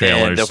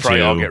trailers And they'll probably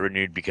to. all get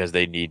renewed because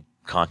they need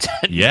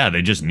content. Yeah,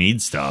 they just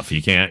need stuff.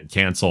 You can't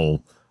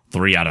cancel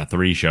 3 out of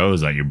 3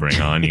 shows that you bring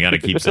on. You got to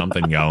keep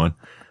something going.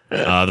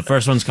 The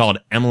first one's called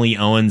Emily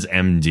Owens,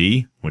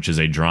 MD, which is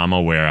a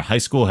drama where a high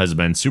school has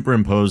been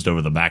superimposed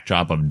over the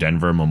backdrop of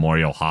Denver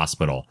Memorial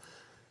Hospital.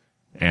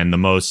 And the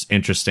most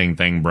interesting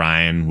thing,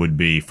 Brian, would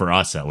be, for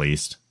us at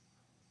least,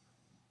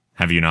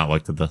 have you not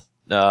looked at this?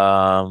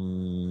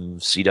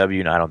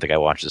 CW? No, I don't think I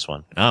watched this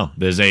one. Oh,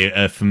 there's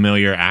a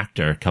familiar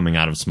actor coming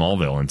out of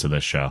Smallville into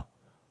this show.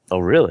 Oh,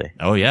 really?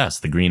 Oh, yes,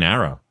 the Green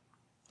Arrow.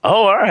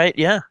 Oh, all right.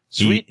 Yeah.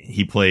 Sweet.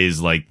 He plays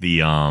like the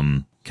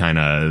kind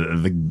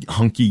of the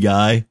hunky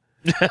guy,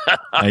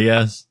 I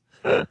guess,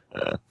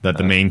 that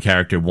the main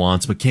character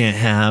wants but can't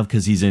have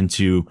because he's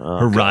into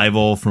her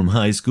rival from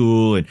high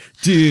school. And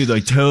dude,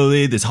 like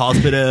totally, this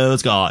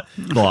hospital's got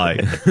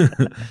like,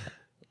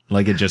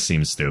 like it just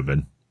seems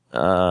stupid.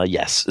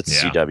 Yes,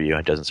 it's CW.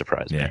 It doesn't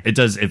surprise me. Yeah, it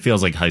does. It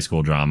feels like high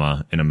school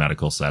drama in a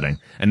medical setting,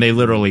 and they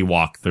literally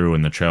walk through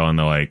in the trailer and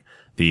they're like,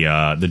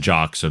 the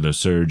jocks are the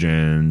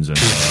surgeons and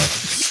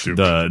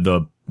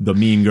the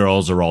mean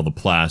girls are all the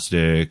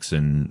plastics,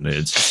 and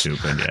it's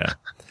stupid.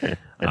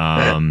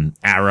 Yeah.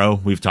 Arrow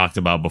we've talked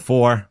about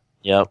before.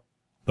 Yep.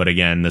 But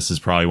again, this is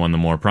probably one of the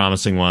more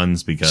promising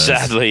ones because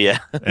sadly, yeah.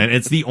 And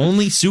it's the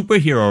only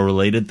superhero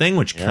related thing,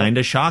 which kind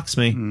of shocks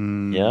me.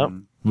 Yep.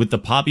 With the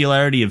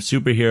popularity of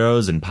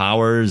superheroes and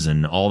powers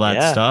and all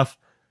that stuff,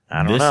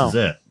 I don't know. This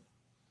is it.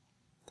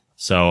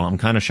 So I'm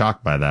kind of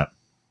shocked by that.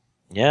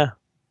 Yeah.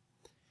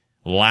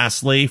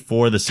 Lastly,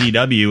 for the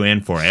CW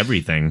and for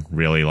everything,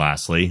 really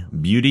lastly,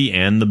 Beauty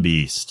and the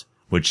Beast,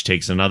 which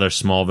takes another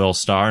Smallville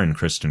star in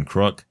Kristen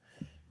Crook,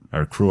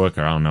 or Kruick,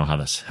 or I don't know how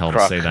the hell to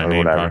Crook, say that or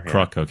name. whatever,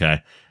 Crook,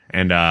 okay.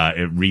 And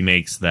it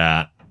remakes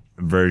that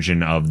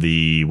version of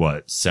the,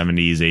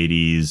 70s,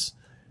 80s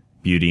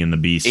Beauty and the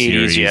Beast 80s,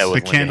 series. yeah, The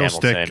with Linda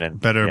candlestick Hamilton and-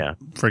 better yeah.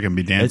 friggin'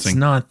 be It's dancing.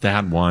 not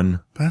that one.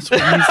 That's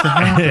what needs to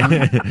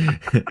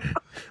happen.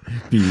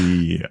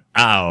 Be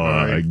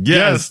our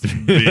guest.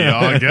 Be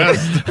our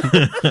guest.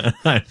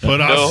 Put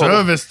our No.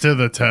 service to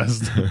the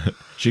test.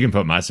 She can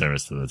put my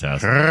service to the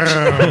test.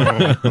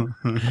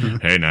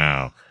 Hey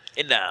now.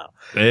 And now.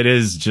 It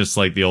is just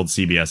like the old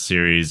CBS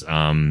series.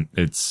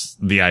 It's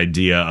the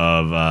idea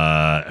of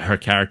her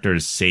character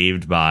is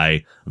saved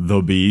by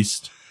the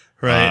Beast.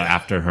 Right.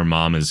 After her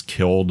mom is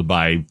killed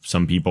by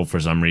some people for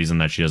some reason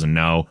that she doesn't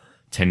know.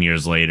 10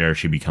 years later,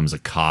 she becomes a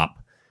cop.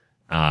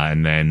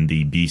 And then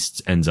the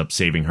Beast ends up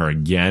saving her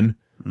again.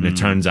 And it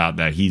turns out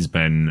that he's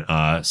been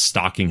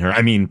stalking her.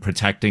 I mean,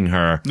 protecting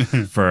her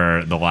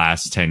for the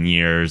last 10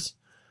 years.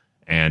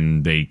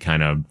 And they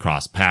kind of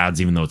cross paths,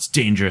 even though it's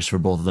dangerous for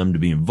both of them to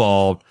be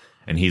involved.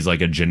 And he's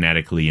like a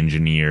genetically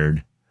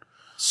engineered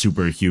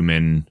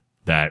superhuman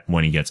that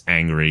when he gets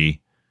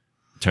angry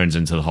turns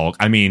into the Hulk.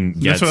 I mean,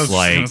 That's gets what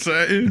I was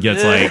gonna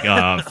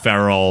say.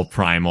 feral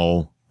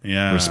primal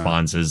Yeah.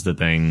 responses to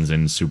things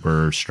and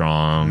super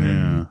strong.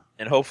 And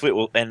And hopefully it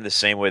will end the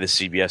same way the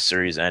CBS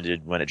series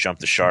ended when it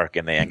jumped the shark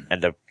and they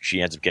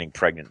she ends up getting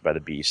pregnant by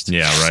the Beast.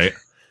 yeah, right.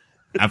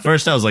 At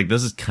first I was like,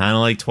 this is kind of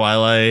like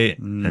Twilight.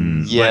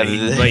 And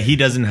Yeah. but he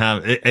doesn't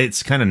have,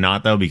 it's kind of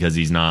not though, because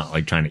he's not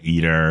like trying to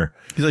eat her.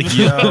 He's like,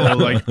 yo,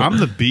 like, I'm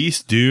the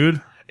Beast, dude.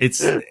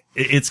 It's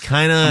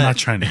kind I'm not of,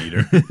 trying to eat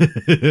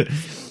her.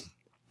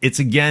 it's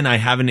again, I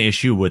have an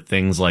issue with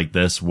things like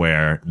this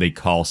where they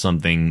call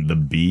something the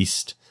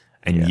Beast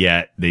and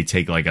yet they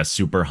take like a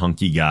super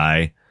hunky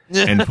guy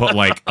and put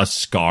like a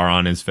scar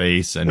on his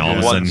face and all of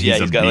a sudden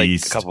he's a got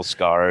beast. like a couple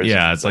scars.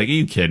 Yeah, it's like, are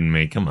you kidding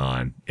me? Come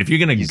on. If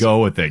you're going to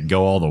go with it,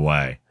 go all the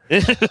way.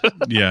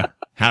 Yeah.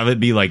 Have it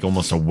be like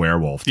almost a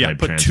werewolf Yeah. type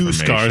Put 2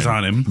 scars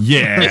on him.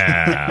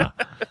 Yeah.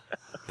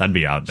 That'd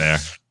be out there.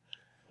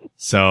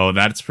 So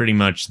that's pretty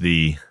much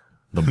the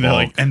They're bulk.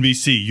 like,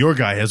 NBC, your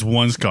guy has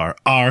 1 scar.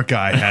 Our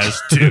guy has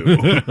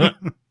 2.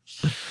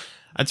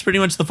 That's pretty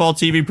much the fall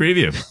TV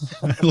preview.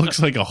 It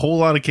looks like a whole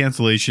lot of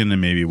cancellation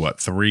and maybe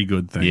 3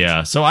 good things.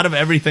 Yeah. So out of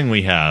everything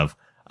we have,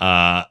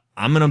 I'm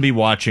going to be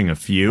watching a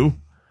few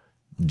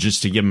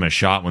just to give them a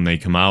shot when they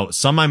come out.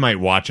 Some I might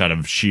watch out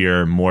of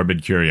sheer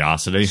morbid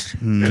curiosity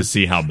to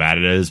see how bad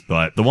it is.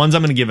 But the ones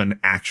I'm going to give an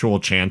actual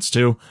chance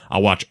to,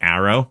 I'll watch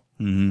Arrow.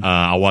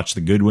 I'll watch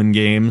the Goodwin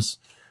Games.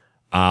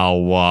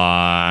 I'll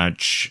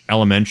watch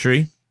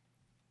Elementary.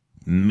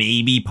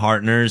 maybe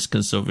Partners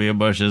because Sophia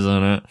Bush is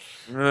in it.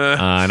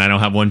 And I don't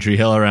have One Tree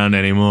Hill around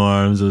anymore.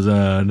 I'm so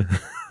sad.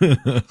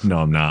 No,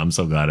 I'm not. I'm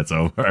so glad it's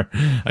over.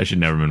 I should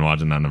never have been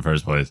watching that in the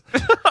first place.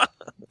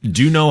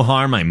 Do No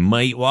Harm, I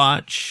might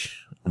watch.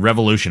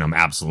 Revolution, I'm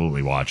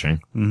absolutely watching.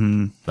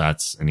 Mm-hmm.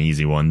 That's an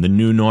easy one. The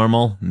New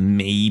Normal,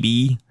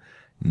 maybe.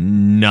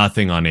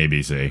 Nothing on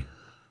ABC.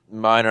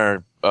 Mine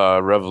are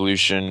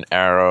Revolution,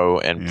 Arrow,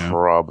 and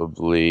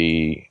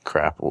probably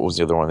crap. What was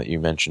the other one that you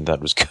mentioned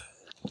that was good?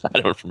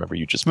 I don't remember.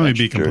 You just let me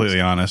be completely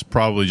honest.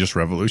 Probably just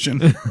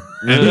Revolution.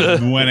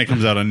 And when it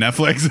comes out on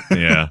Netflix,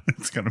 yeah,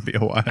 it's gonna be a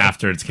while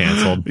after it's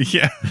canceled.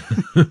 Yeah.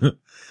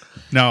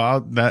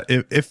 No,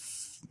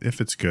 if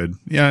it's good,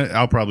 yeah,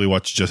 I'll probably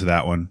watch just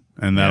that one,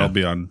 and that'll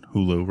be on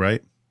Hulu,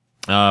 right?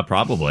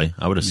 Probably.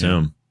 I would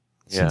assume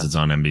since it's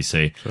on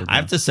NBC. So, I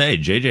have to say,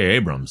 J.J.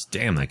 Abrams,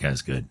 damn, that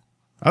guy's good.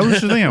 I was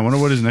just thinking, I wonder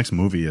what his next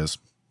movie is.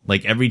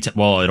 Like every time,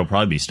 well, it'll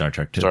probably be Star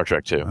Trek 2. Star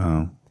Trek 2.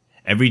 Oh.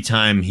 Every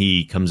time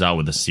he comes out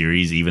with a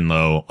series, even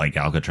though like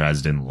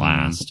Alcatraz didn't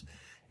last,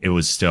 it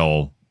was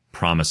still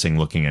promising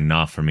looking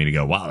enough for me to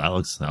go, wow, that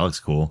looks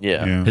cool.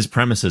 Yeah. His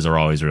premises are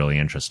always really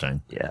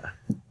interesting. Yeah.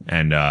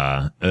 And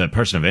the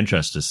Person of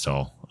Interest is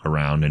still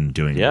around and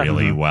doing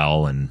really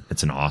well, and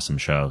it's an awesome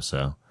show.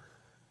 So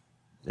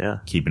yeah,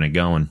 keeping it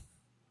going.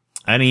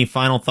 Any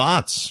final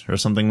thoughts or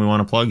something we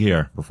want to plug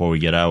here before we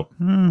get out?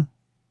 No.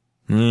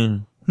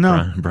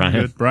 Brian.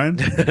 Good. Brian?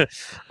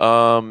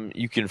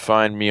 You can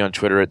find me on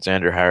Twitter at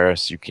Xander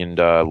Harris. You can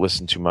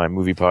listen to my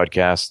movie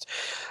podcast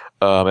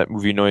at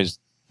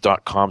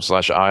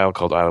movienoise.com/Isle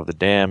called Isle of the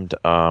Damned.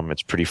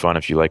 It's pretty fun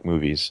if you like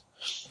movies.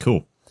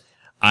 Cool.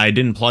 I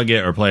didn't plug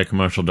it or play a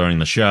commercial during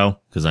the show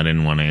because I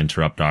didn't want to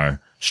interrupt our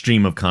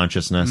stream of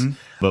consciousness.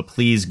 But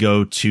please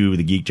go to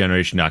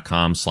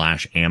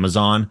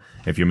thegeekgeneration.com/Amazon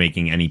if you're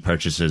making any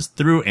purchases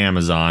through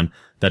Amazon.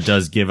 That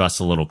does give us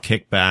a little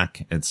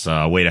kickback. It's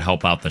a way to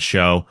help out the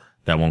show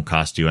that won't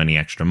cost you any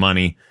extra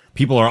money.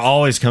 People are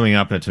always coming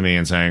up to me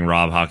and saying,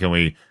 Rob, how can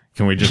we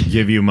just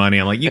give you money?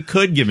 I'm like, you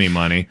could give me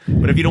money,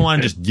 but if you don't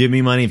want to just give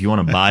me money, if you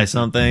want to buy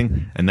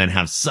something and then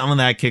have some of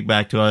that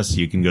kickback to us,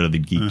 you can go to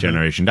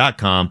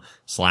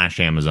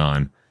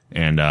thegeekgeneration.com/Amazon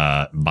and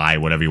buy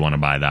whatever you want to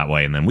buy that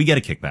way. And then we get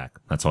a kickback.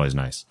 That's always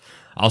nice.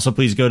 Also,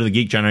 please go to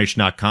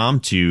thegeekgeneration.com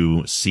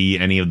to see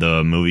any of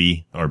the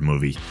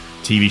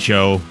TV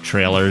show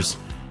trailers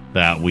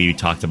that we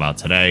talked about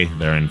today.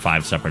 They're in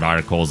 5 separate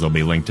articles. They'll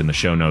be linked in the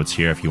show notes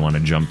here if you want to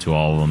jump to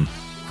all of them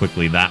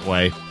quickly that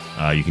way.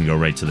 You can go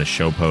right to the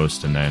show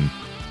post and then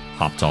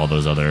hop to all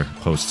those other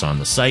posts on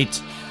the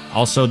site.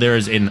 Also, there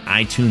is an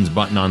iTunes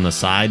button on the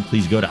side.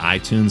 Please go to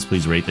iTunes.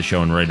 Please rate the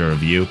show and write a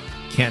review.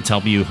 Can't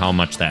tell you how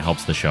much that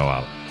helps the show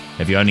out.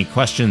 If you have any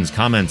questions,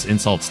 comments,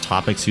 insults,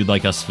 topics you'd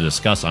like us to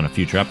discuss on a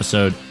future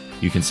episode,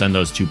 you can send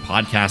those to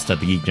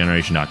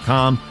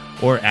podcast@thegeekgeneration.com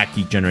or at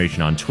Geek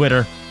Generation on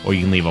Twitter, or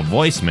you can leave a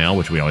voicemail,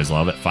 which we always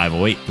love, at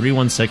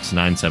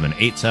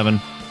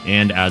 508-316-9787.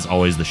 And as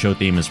always, the show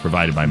theme is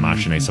provided by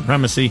Machine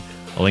Supremacy.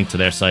 A link to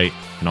their site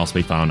can also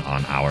be found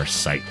on our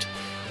site.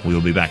 We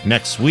will be back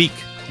next week.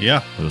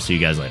 Yeah. We'll see you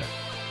guys later.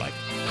 Bye.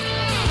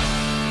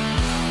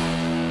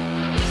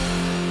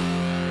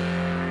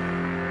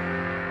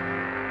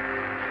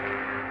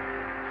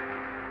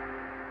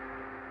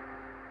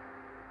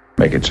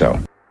 Make it so.